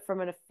think of it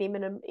from a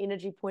feminine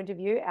energy point of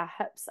view, our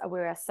hips are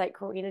where our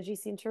sacral energy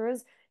center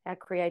is, our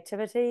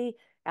creativity,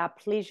 our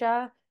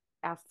pleasure,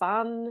 our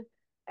fun,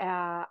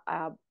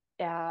 our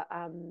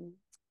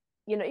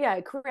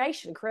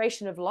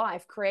creation of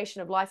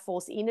life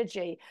force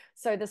energy.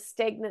 So the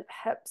stagnant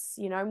hips,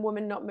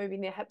 women not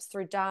moving their hips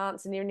through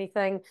dance and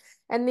anything.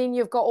 And then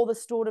you've got all the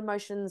stored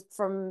emotions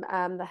from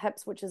the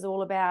hips, which is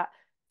all about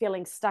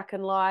feeling stuck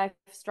in life,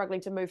 struggling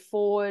to move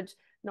forward,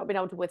 not being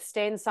able to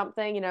withstand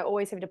something,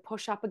 always having to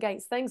push up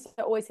against things,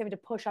 always having to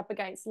push up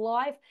against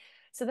life.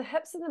 So the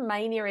hips are the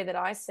main area that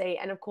I see.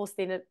 And of course,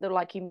 then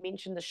like you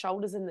mentioned, the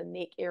shoulders and the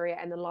neck area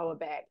and the lower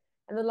back.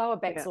 And the lower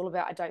back's all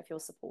about, I don't feel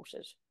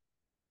supported.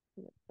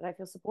 I don't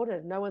feel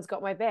supported. No one's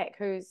got my back.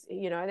 Who's,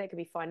 that could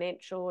be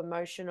financial,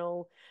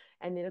 emotional.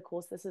 And then of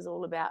course, this is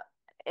all about,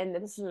 and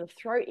this is the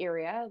throat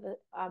area,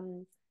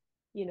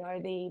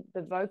 the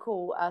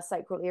vocal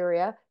sacral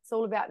area. It's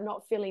all about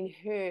not feeling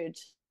heard,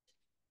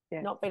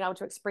 not being able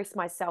to express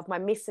myself. My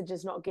message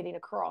is not getting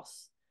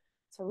across.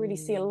 So I really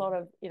see a lot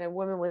of,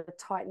 women with a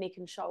tight neck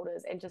and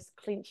shoulders and just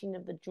clenching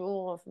of the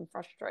jaw from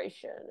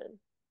frustration.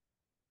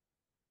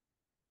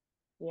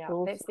 And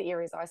awesome. That's the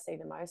areas I see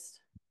the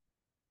most.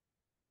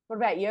 What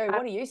about you?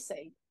 What do you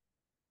see?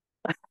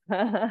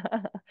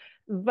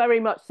 Very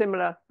much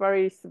similar,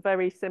 very,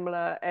 very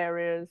similar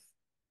areas.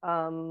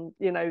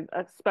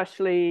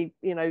 Especially,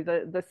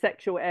 the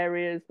sexual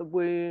areas, the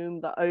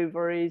womb, the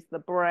ovaries, the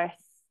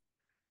breasts,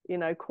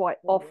 quite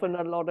often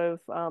a lot of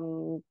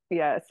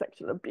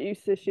sexual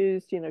abuse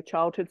issues,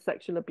 childhood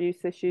sexual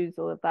abuse issues,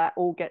 all of that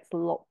all gets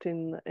locked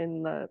in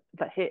the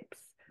hips,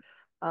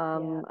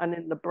 and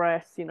in the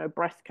breasts,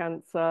 breast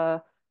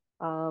cancer.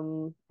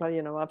 But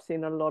I've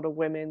seen a lot of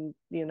women,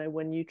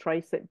 when you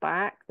trace it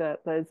back, that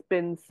there's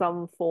been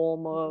some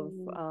form of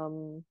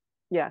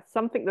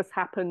something that's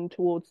happened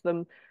towards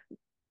them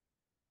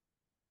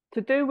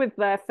to do with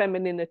their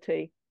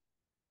femininity,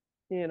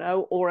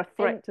 or a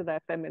threat to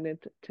their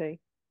femininity.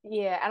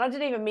 Yeah, and I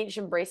didn't even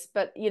mention breast,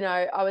 but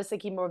I was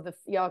thinking more of the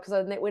because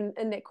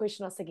in that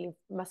question I was thinking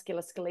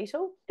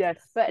musculoskeletal.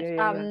 Yes, but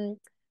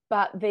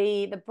but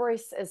the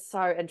breast is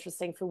so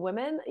interesting for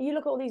women. You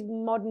look at all these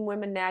modern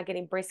women now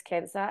getting breast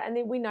cancer, and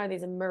then we know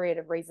there's a myriad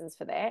of reasons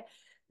for that.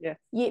 Yeah,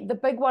 the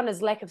big one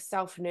is lack of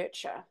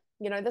self-nurture.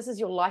 This is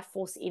your life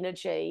force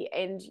energy,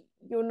 and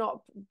you're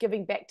not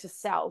giving back to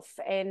self,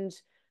 and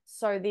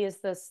so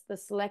there's this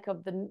lack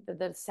of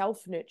the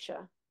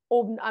self-nurture.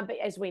 Or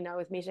as we know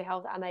with mental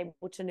health,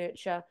 unable to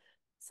nurture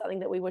something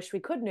that we wish we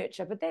could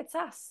nurture, but that's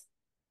us.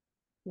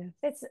 Yes.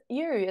 That's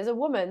you as a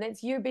woman.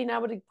 That's you being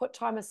able to put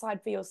time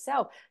aside for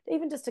yourself,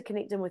 even just to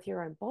connect in with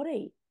your own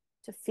body,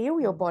 to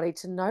feel your body,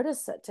 to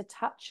notice it, to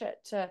touch it,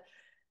 to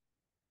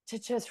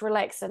just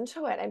relax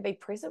into it and be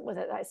present with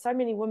it. Like, so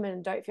many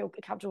women don't feel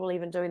comfortable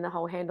even doing the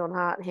whole hand on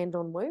heart, hand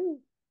on womb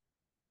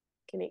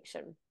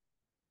connection.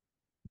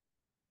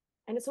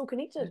 And it's all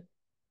connected.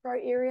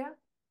 Throat area,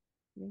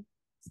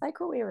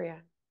 sacral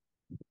area,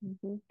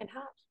 and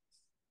heart.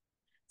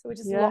 So we're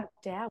just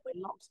locked down.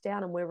 We're locked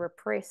down and we're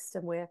repressed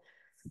and we're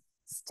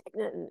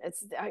stagnant. And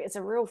it's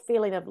a real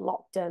feeling of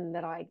locked in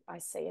that I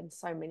see in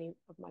so many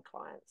of my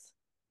clients.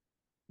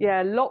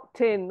 Yeah,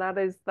 locked in. That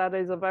is a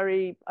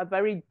very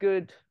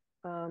good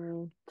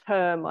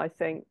term, I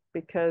think,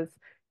 because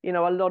a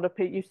lot of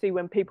people, you see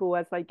when people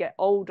as they get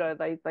older,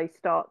 they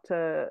start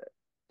to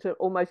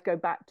almost go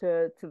back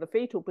to the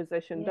fetal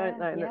position, don't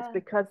they? And it's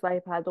because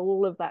they've had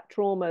all of that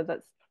trauma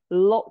that's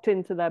locked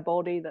into their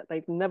body that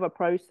they've never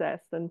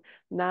processed, and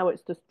now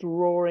it's just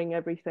drawing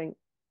everything,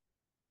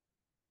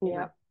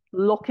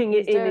 locking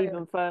it in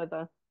even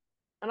further.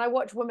 And I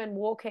watch women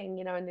walking,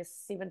 in their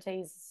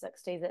 70s,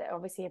 60s, that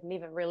obviously have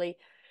never really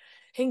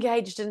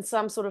engaged in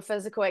some sort of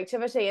physical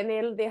activity, and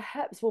their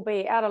hips will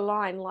be out of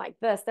line like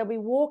this. They'll be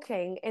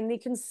walking and you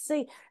can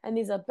see, and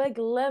there's a big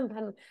limp,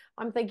 and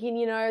I'm thinking,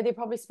 they're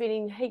probably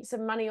spending heaps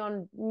of money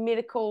on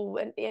medical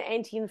and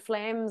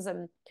anti-inflams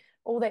and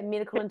all that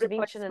medical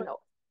intervention, and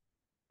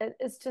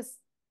it's just,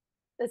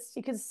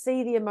 you can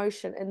see the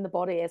emotion in the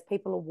body as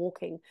people are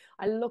walking.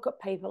 I look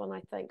at people and I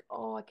think,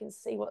 oh, I can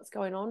see what's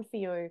going on for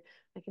you.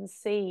 I can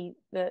see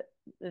the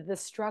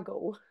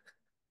struggle.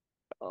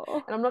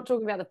 Oh. And I'm not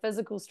talking about the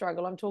physical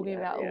struggle. I'm talking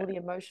about all the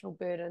emotional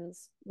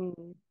burdens.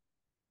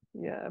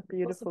 Yeah,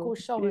 beautiful. Of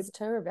course, shoulders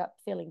too are about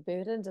feeling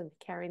burdened and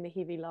carrying the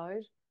heavy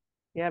load.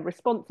 Yeah,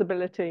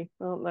 responsibility,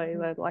 aren't they?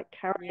 They're like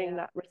carrying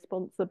that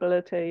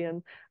responsibility.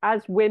 And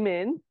as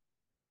women,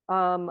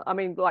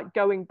 like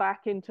going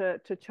back into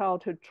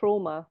childhood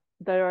trauma,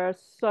 there are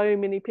so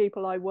many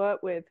people I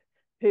work with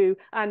who,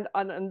 and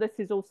this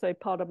is also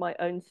part of my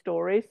own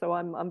story, so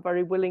I'm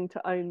very willing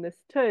to own this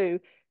too,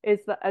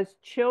 is that as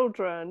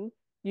children,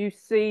 you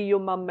see your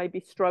mum maybe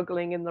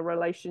struggling in the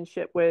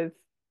relationship with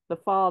the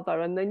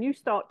father, and then you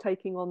start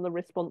taking on the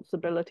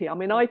responsibility. I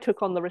mean, I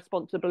took on the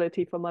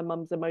responsibility for my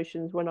mum's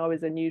emotions when I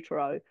was in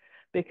utero,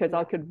 because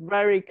I could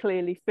very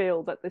clearly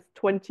feel that this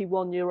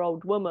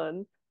 21-year-old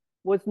woman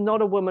was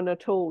not a woman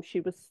at all.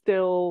 She was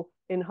still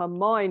in her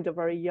mind a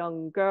very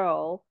young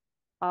girl,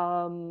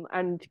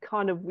 and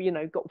kind of,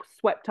 got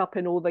swept up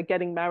in all the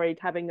getting married,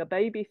 having a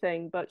baby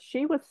thing. But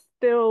she was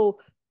still,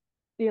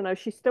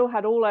 she still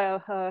had all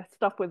her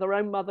stuff with her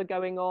own mother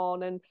going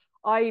on. And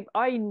I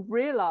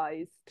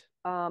realized,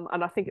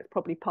 and I think it's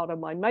probably part of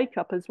my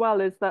makeup as well,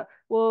 is that,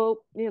 well,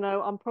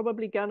 I'm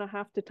probably going to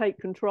have to take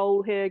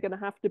control here, going to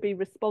have to be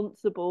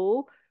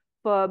responsible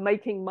for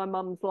making my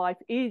mum's life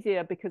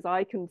easier, because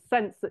I can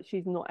sense that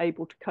she's not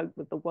able to cope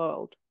with the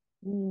world.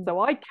 Mm. So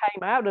I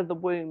came out of the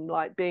womb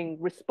like being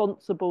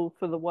responsible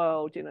for the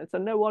world, you know. So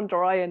no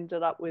wonder I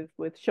ended up with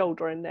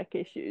shoulder and neck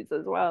issues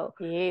as well.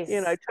 You know,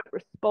 Yes. took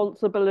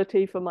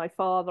responsibility for my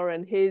father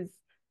and his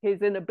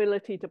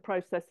inability to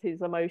process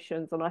his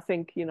emotions. And I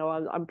think, you know,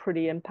 I'm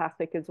pretty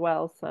empathic as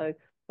well. So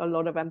a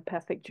lot of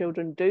empathic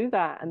children do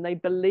that, and they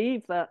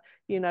believe that,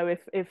 you know,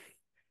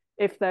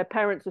 if their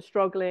parents are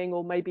struggling,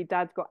 or maybe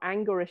dad's got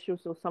anger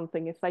issues or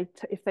something, if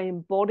they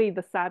embody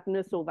the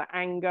sadness or the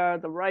anger,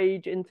 the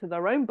rage into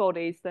their own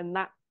bodies, then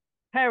that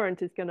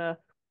parent is going to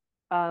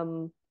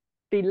um,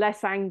 be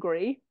less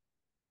angry,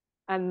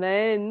 and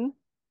then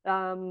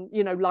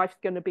you know, life's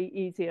going to be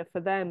easier for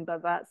them.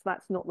 But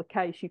that's not the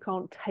case. You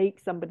can't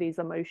take somebody's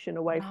emotion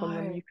away from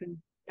them. No. You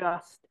can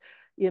just,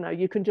 you know,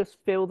 you can just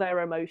feel their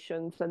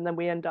emotions, and then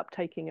we end up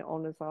taking it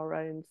on as our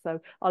own. So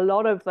a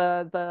lot of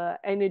the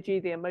energy,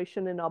 the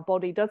emotion in our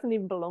body doesn't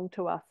even belong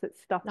to us.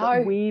 It's stuff that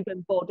No. we've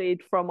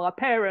embodied from our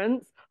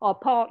parents, our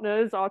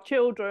partners, our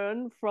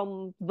children,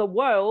 from the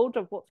world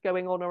of what's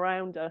going on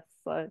around us.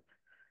 So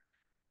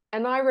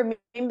And I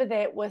remember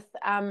that with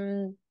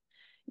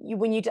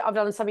when I've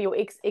done some of your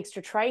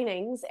extra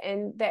trainings,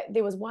 and that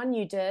there was one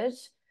you did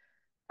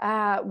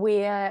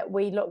where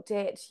we looked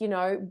at, you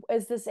know,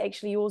 is this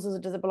actually yours, or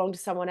does it belong to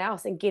someone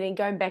else? And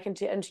going back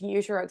into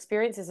utero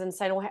experiences and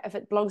saying, well, if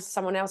it belongs to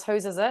someone else,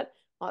 whose is it?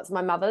 Oh, it's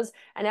my mother's.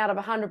 And out of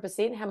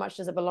 100%, how much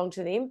does it belong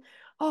to them?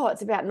 Oh,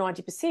 it's about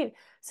 90%.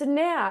 So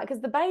now, because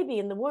the baby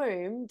in the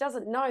womb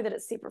doesn't know that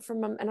it's separate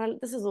from mum, and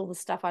this is all the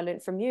stuff I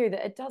learned from you,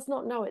 that it does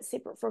not know it's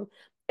separate from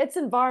its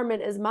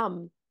environment is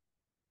mum,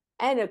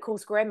 and of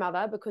course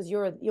grandmother, because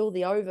you're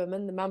the ovum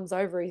and the mum's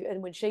ovary,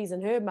 and when she's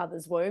in her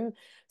mother's womb,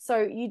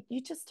 so you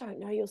just don't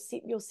know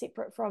you're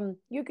separate from,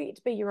 you get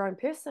to be your own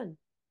person,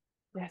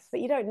 yes,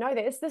 but you don't know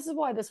that. This is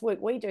why this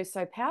work we do is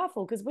so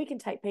powerful, because we can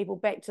take people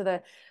back to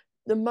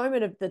the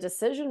moment of the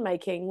decision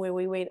making where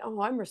we went,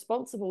 oh, I'm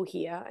responsible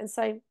here, and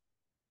say,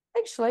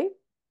 actually,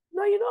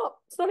 no, you're not.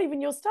 It's not even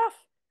your stuff.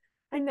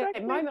 And that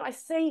exactly. moment I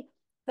see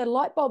the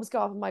light bulbs go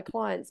off in my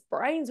clients'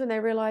 brains when they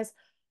realize,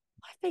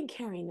 I've been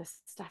carrying this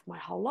stuff my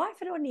whole life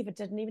and I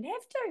didn't even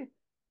have to.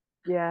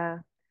 Yeah.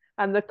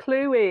 And the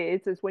clue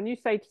is when you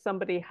say to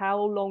somebody,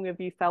 how long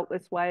have you felt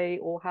this way,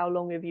 or how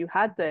long have you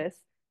had this?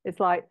 It's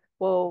like,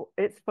 well,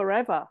 it's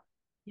forever.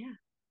 Yeah.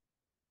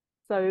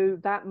 So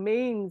that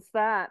means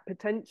that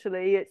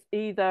potentially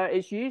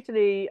it's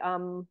usually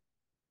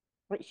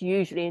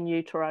in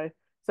utero.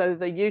 So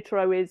the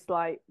utero is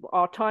like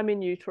our time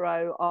in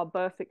utero, our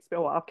birth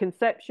experience, our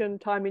conception,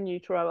 time in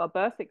utero, our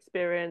birth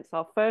experience,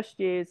 our first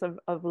years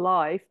of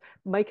life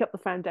make up the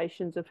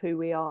foundations of who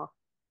we are.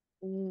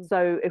 Mm.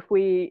 So if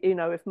we, you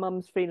know, if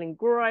mum's feeling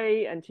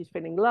great and she's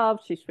feeling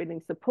loved, she's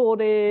feeling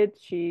supported,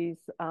 she's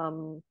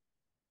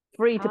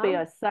free to be Calm.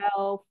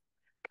 herself,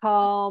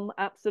 calm,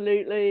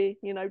 absolutely,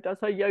 you know, does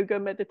her yoga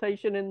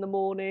meditation in the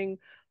morning,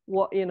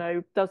 what, you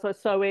know, does her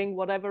sewing,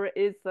 whatever it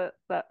is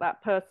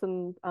that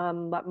person,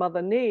 that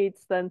mother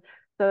needs, then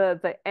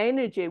the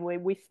energy,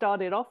 we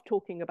started off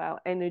talking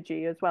about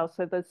energy as well.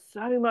 So there's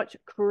so much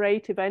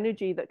creative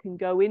energy that can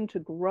go into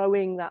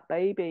growing that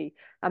baby,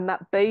 and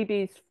that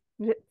baby's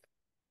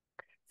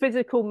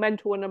physical,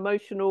 mental, and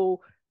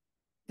emotional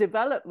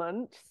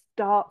development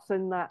starts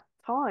in that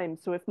time.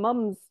 So if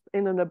mum's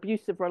in an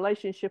abusive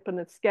relationship and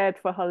is scared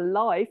for her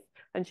life,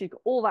 and she's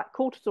got all that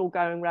cortisol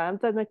going around,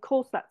 then of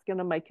course that's going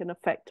to make an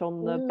effect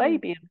on the Mm.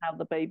 baby and how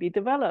the baby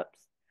develops.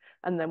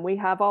 And then we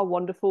have our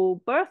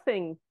wonderful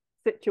birthing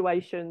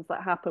situations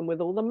that happen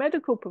with all the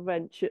medical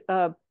prevention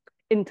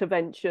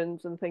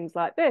interventions and things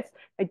like this.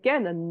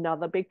 Again,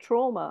 another big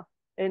trauma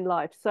in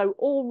life. So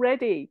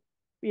already,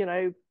 you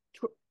know,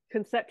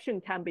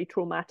 conception can be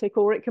traumatic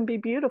or it can be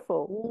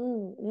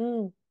beautiful. Mm.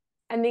 Mm.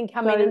 And then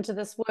coming So into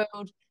this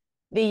world,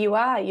 there you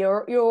are.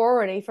 You're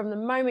already, from the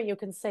moment you're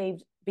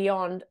conceived,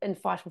 beyond in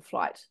fight or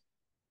flight,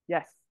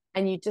 yes,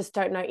 and you just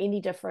don't know any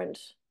different.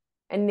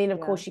 And then of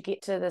yeah, course you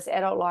get to this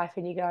adult life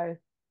and you go,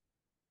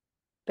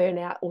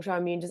 burnout,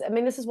 autoimmune disease. I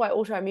mean, this is why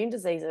autoimmune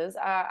diseases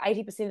are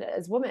 80%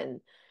 is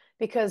women,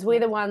 because we're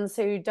yes, the ones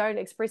who don't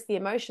express the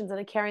emotions and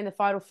are carrying the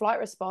fight or flight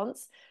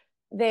response,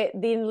 that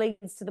then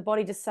leads to the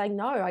body just saying,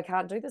 no, I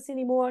can't do this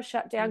anymore,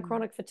 shut down, mm,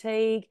 chronic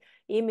fatigue,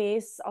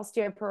 MS,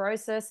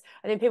 osteoporosis.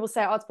 And then people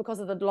say, oh, it's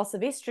because of the loss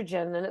of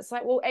estrogen. And it's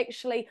like, well,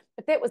 actually,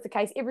 if that was the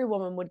case, every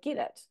woman would get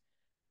it.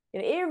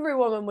 You know, every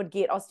woman would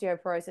get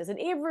osteoporosis and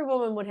every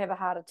woman would have a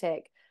heart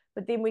attack.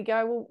 But then we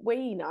go, well,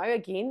 we know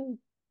again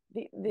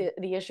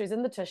the issues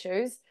in the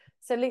tissues.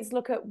 So let's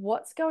look at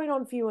what's going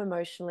on for you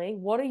emotionally.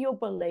 What are your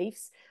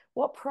beliefs?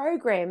 What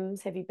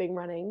programs have you been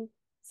running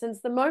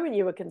since the moment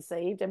you were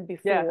conceived and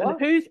yeah. And before?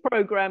 whose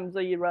programs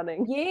are you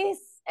running? Yes.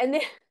 And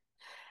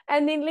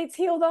then let's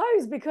heal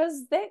those,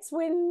 because that's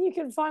when you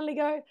can finally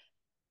go,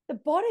 the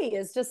body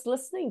is just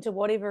listening to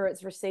whatever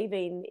it's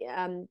receiving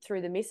through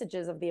the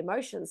messages of the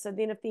emotions. So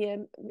then if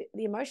the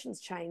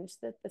emotions change,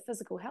 the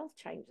physical health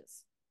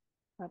changes.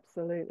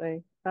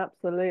 Absolutely,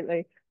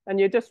 absolutely. And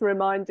you're just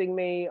reminding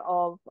me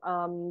of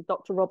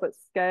Dr. Robert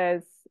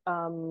Scare's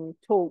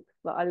talk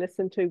that I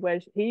listened to, where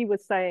he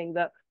was saying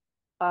that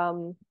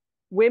um,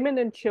 women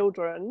and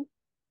children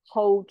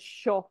hold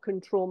shock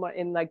and trauma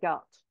in their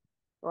gut,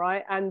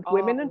 right? And Oh,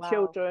 women and wow.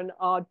 children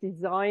are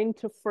designed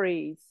to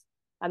freeze.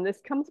 And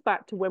this comes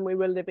back to when we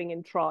were living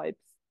in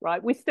tribes,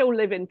 right? We still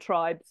live in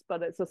tribes,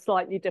 but it's a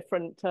slightly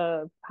different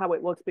how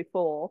it was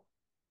before.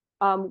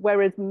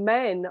 Whereas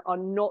men are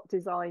not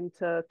designed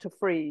to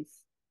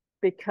freeze,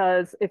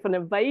 because if an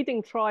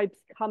invading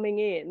tribe's coming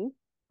in,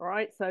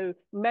 right? So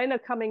men are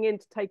coming in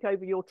to take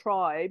over your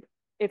tribe.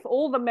 If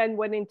all the men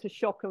went into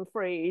shock and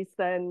freeze,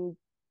 then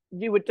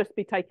you would just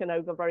be taken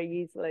over very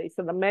easily.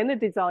 So the men are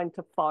designed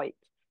to fight.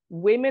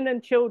 Women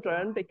and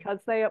children, because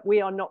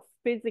we are not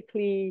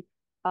physically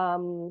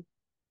um,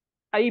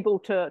 able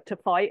to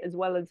fight as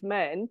well as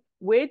men,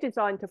 we're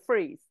designed to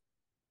freeze.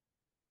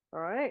 All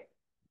right.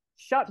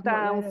 Shut Did not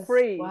down, notice.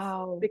 freeze.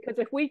 Wow. Because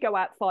if we go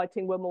out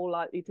fighting, we're more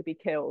likely to be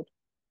killed.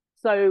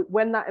 So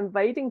when that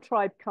invading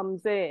tribe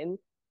comes in,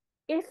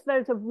 if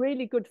there's a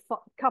really good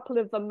couple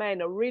of the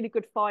men are really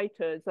good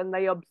fighters and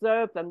they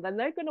observe them, then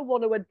they're going to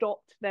want to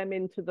adopt them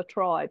into the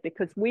tribe,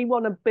 because we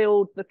want to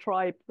build the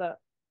tribe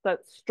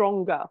that's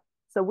stronger.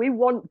 So we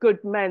want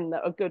good men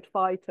that are good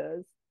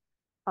fighters,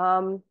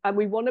 and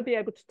we want to be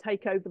able to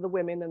take over the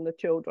women and the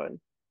children.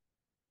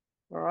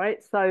 All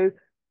right, so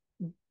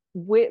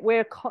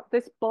we're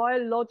this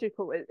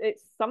biological.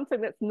 It's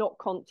something that's not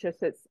conscious.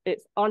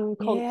 It's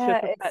unconscious Yeah,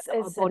 effect that our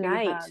it's body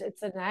innate. has.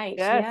 It's innate.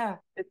 Yes, Yeah.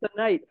 it's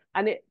innate,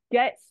 and it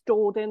gets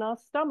stored in our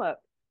stomach.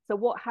 So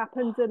what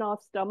happens in our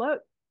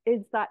stomach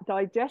is that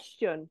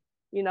digestion.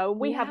 We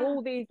have Yeah.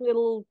 all these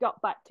little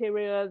gut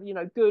bacteria,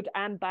 good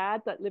and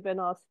bad, that live in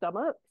our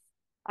stomachs,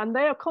 and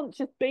they are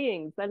conscious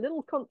beings. They're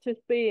little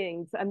conscious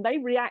beings, and they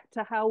react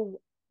to how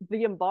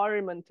the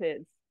environment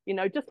is.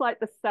 Just like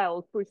the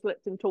cells, Bruce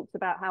Lipton talks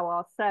about how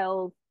our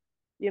cells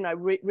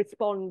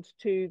respond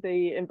to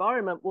the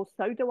environment. Well,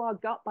 so do our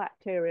gut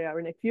bacteria.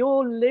 And if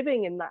you're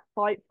living in that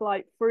fight,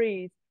 flight,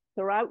 freeze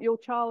throughout your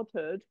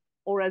childhood,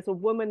 or as a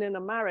woman in a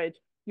marriage,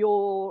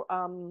 you're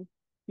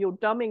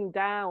dumbing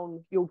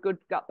down your good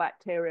gut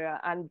bacteria,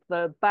 and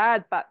the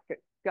bad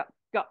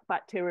gut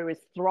bacteria is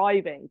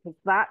thriving, because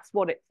that's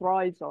what it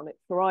thrives on. It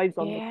thrives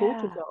on the Yeah.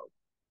 cortisol.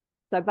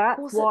 So Of that's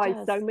course it why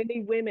so does.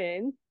 many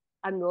women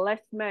and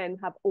less men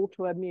have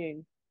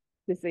autoimmune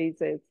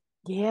diseases.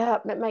 Yeah,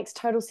 it makes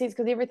total sense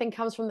because everything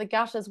comes from the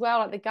gut as well.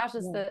 Like the gut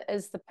is Yeah.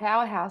 the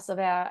powerhouse of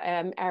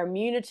our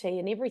immunity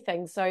and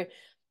everything. So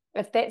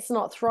if that's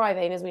not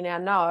thriving, as we now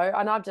know,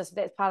 and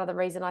that's part of the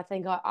reason I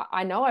think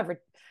I know I've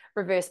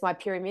reversed my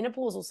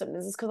perimenopausal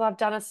symptoms, is because I've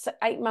done a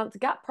 8-month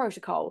gut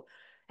protocol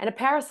and a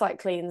parasite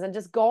cleanse, and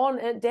just gone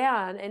it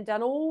down and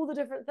done all the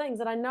different things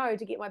that I know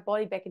to get my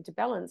body back into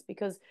balance,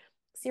 because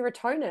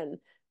serotonin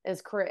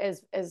is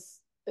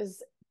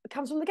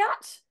comes from the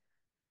gut.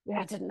 I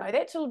Yes. didn't know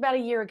that till about a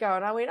year ago.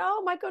 And I went,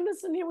 oh my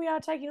goodness, and here we are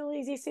taking all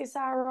these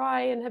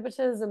SSRI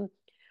inhibitors and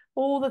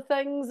all the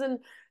things,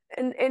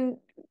 and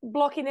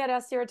blocking out our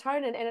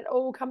serotonin, and it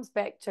all comes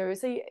back to,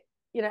 so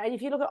and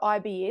if you look at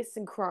IBS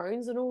and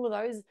Crohn's and all of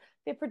those,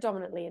 they're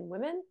predominantly in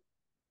women.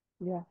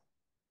 Yeah.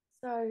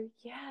 So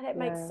yeah, that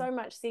makes Yeah. so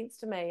much sense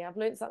to me. I've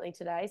learned something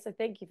today, so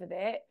thank you for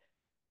that.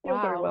 You're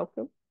very Wow.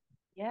 welcome.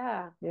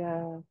 Yeah.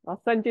 Yeah.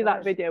 I'll send you that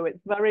Good. video.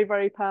 It's very,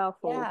 very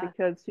powerful, Yeah.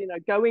 because,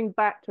 going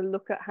back to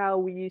look at how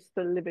we used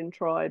to live in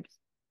tribes,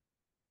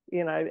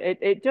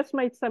 it just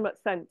made so much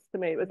sense to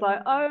me. It was like,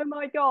 Yeah. oh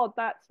my God,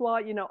 that's why,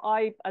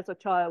 I, as a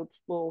child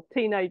or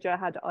teenager,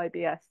 had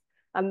IBS.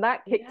 And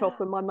that kicked off Yeah.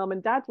 when my mum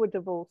and dad were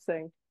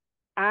divorcing.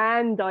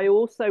 And I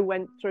also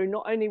went through,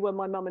 not only were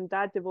my mum and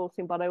dad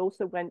divorcing, but I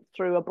also went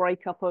through a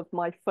breakup of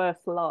my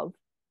first love,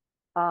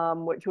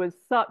 which was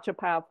such a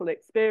powerful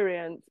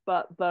experience.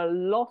 But the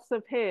loss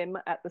of him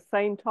at the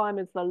same time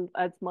as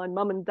my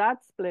mum and dad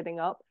splitting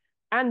up,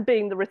 and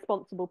being the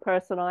responsible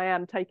person I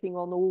am, taking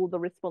on all the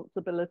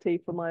responsibility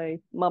for my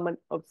mum, and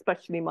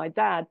especially my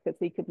dad, because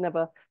he could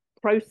never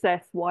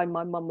process why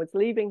my mum was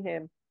leaving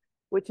him,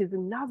 which is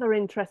another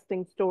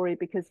interesting story,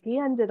 because he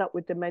ended up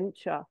with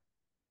dementia,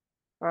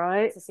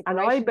 right? It's a And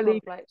I separation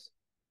believe conflict.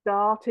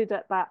 started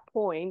at that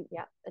point,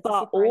 Yeah, it's a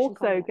but separation also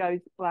conflict.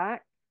 goes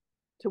back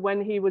to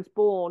when he was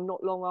born.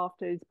 Not long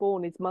after he was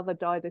born, his mother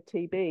died of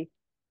TB.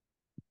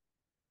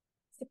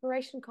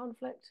 Separation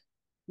conflict.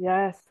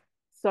 Yes.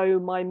 So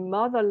my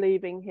mother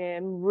leaving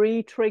him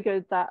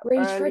re-triggered that early,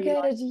 like,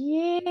 Re-triggered.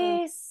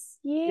 Yes,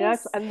 yes.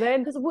 yes. And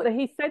then Because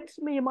he said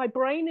to me, my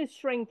brain is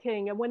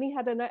shrinking. And when he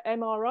had an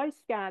MRI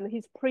scan,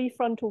 his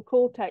prefrontal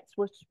cortex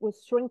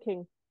was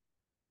shrinking.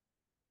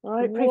 All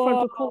right. whoa,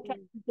 Prefrontal cortex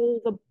is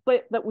all the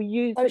bit that we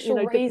use, social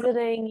develop.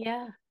 reasoning.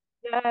 Yeah.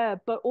 Yeah,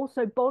 but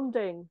also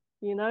bonding,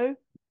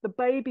 the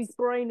baby's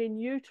brain in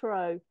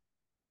utero,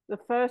 the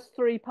first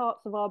three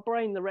parts of our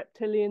brain, the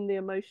reptilian, the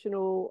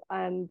emotional,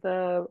 and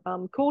the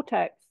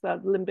cortex, the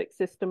limbic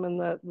system, and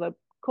the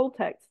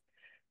cortex,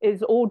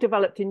 is all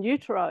developed in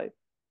utero.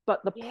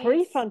 But the Yes.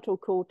 prefrontal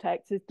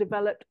cortex is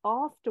developed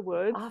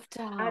afterwards,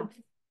 and After.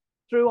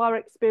 through our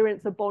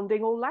experience of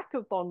bonding or lack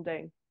of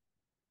bonding.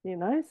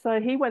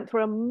 So he went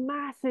through a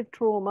massive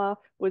trauma,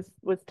 was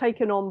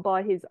taken on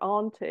by his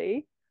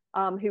auntie,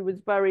 who was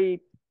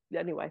very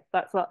anyway,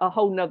 that's a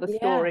whole nother Yeah.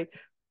 story.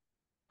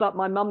 But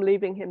my mum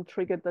leaving him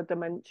triggered the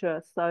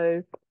dementia.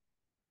 So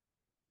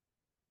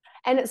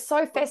And it's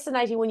so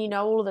fascinating when you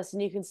know all of this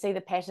and you can see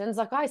the patterns.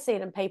 Like I see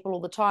it in people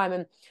all the time,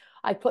 and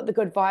I put the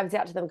good vibes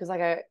out to them because I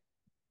go,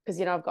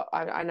 because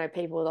I know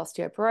people with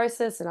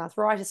osteoporosis and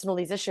arthritis and all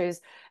these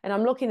issues, and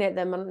I'm looking at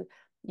them and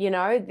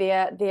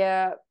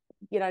they're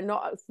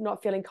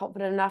not feeling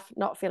confident enough,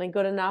 not feeling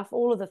good enough,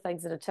 all of the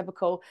things that are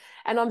typical.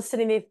 And I'm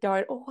sitting there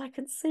going, oh, I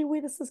can see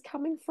where this is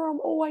coming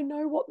from. Oh, I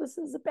know what this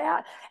is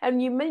about.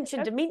 And you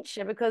mentioned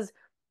dementia because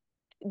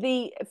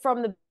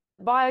from the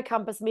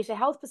biocompass meta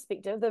health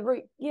perspective, the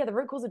root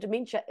cause of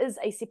dementia is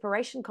a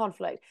separation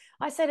conflict.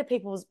 I say to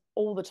people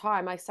all the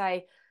time, I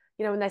say,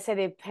 when they say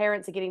their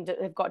parents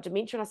have got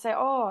dementia, and I say,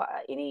 oh,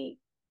 any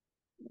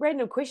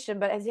random question,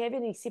 but do you have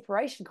any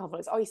separation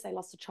conflicts? Oh, yes, they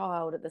lost a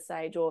child at this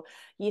age, or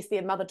yes,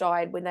 their mother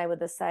died when they were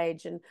this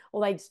age,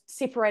 or they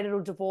separated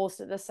or divorced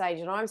at this age.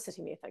 And I'm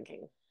sitting there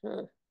thinking,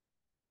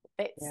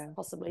 that's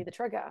possibly the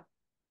trigger.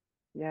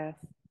 Yes.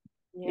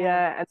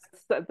 Yeah. And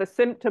so the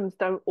symptoms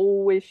don't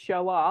always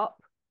show up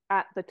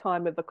at the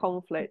time of the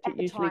conflict.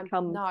 It usually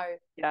comes,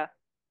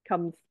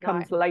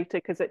 comes later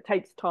because it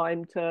takes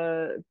time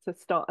to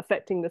start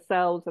affecting the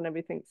cells and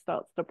everything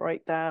starts to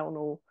break down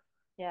or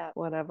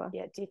whatever.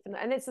 Yeah, definitely.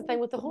 And that's the thing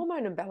with the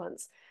hormone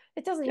imbalance.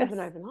 It doesn't happen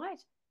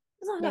overnight.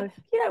 No.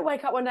 You don't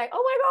wake up one day,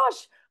 oh my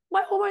gosh,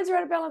 my hormones are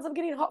out of balance. I'm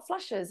getting hot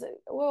flushes.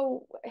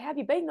 Well, how have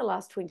you been the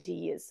last 20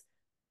 years?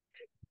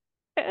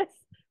 Yes.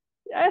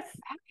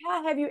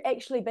 How have you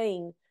actually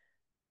been?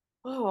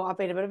 Oh, I've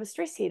been a bit of a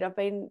stress head. I've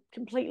been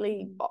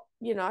completely,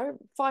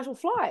 fight or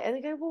flight. And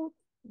they go, well,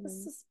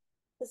 this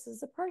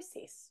is a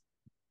process.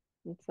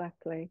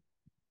 Exactly.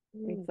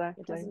 It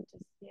doesn't just,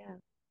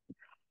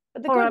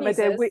 But the All good right, news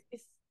is,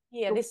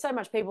 there's so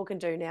much people can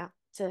do now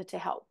to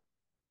help.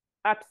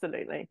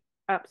 Absolutely.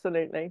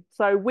 Absolutely.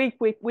 So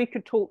we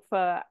could talk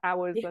for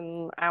hours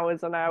and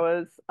hours and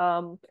hours.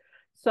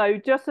 So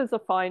just as a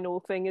final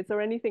thing, is there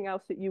anything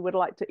else that you would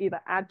like to either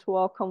add to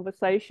our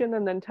conversation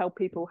and then tell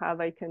people how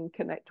they can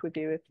connect with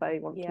you if they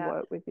want to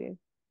work with you?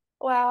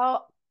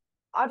 Well,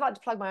 I'd like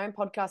to plug my own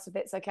podcast if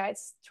that's okay.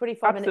 It's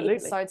 25-minute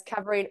episodes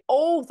covering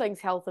all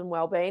things health and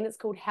well-being. It's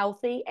called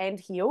Healthy and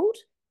Healed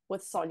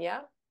with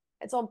Sonja.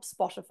 It's on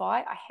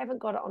Spotify. I haven't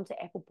got it onto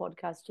Apple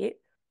Podcast yet.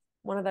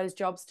 One of those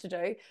jobs to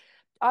do.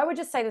 I would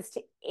just say this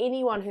to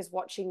anyone who's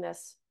watching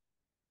this.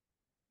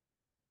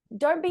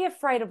 Don't be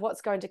afraid of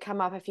what's going to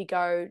come up if you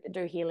go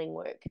do healing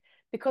work,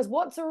 because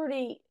it's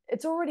already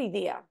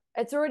there.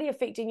 It's already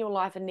affecting your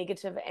life in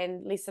negative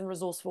and less than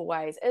resourceful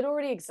ways. It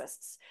already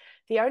exists.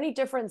 The only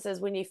difference is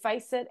when you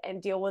face it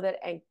and deal with it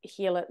and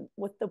heal it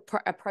with the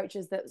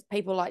approaches that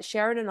people like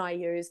Sharon and I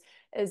use,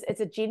 is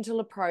it's a gentle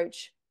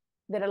approach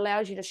that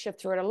allows you to shift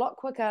through it a lot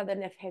quicker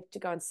than if you have to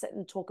go and sit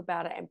and talk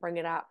about it and bring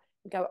it up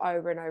and go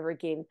over and over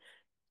again.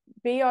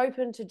 Be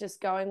open to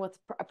just going with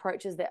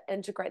approaches that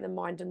integrate the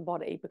mind and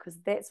body, because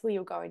that's where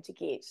you're going to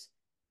get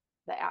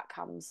the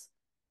outcomes,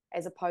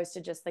 as opposed to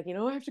just thinking,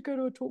 oh, I have to go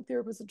to a talk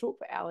therapist and talk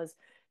for hours.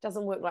 It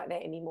doesn't work like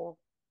that anymore.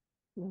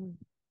 No.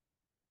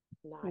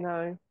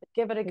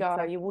 Give it a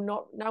go. You will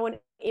not. No one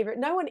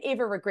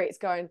ever regrets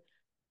going,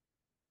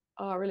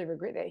 oh, I really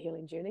regret that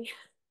healing journey.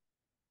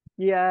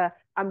 Yeah.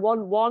 And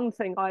one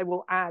thing I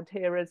will add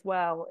here as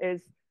well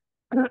is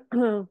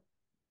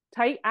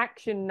take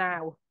action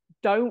now.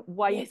 Don't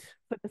wait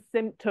for the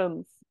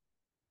symptoms.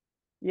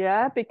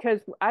 Yeah,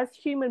 because as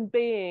human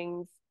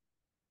beings,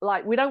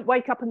 like, we don't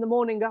wake up in the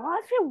morning and go,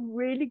 I feel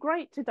really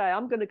great today.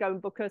 I'm going to go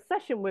and book a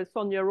session with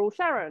Sonja or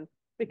Sharon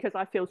because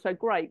I feel so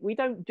great. We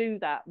don't do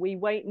that. We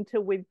wait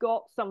until we've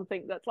got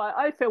something that's like,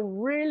 I feel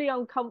really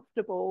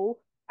uncomfortable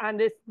and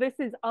this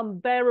is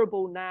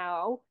unbearable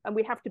now. And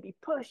we have to be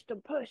pushed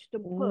and pushed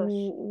and pushed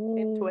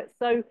into it.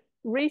 So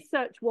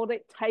research what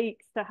it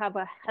takes to have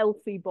a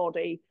healthy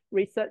body,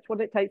 research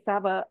what it takes to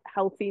have a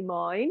healthy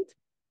mind.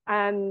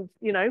 And,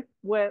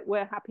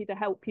 we're happy to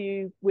help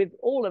you with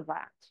all of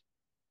that.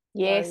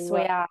 Yes, we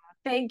are.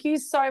 Thank you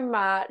so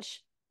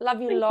much.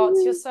 Love you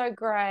lots. You're so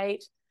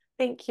great.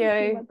 Thank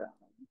you.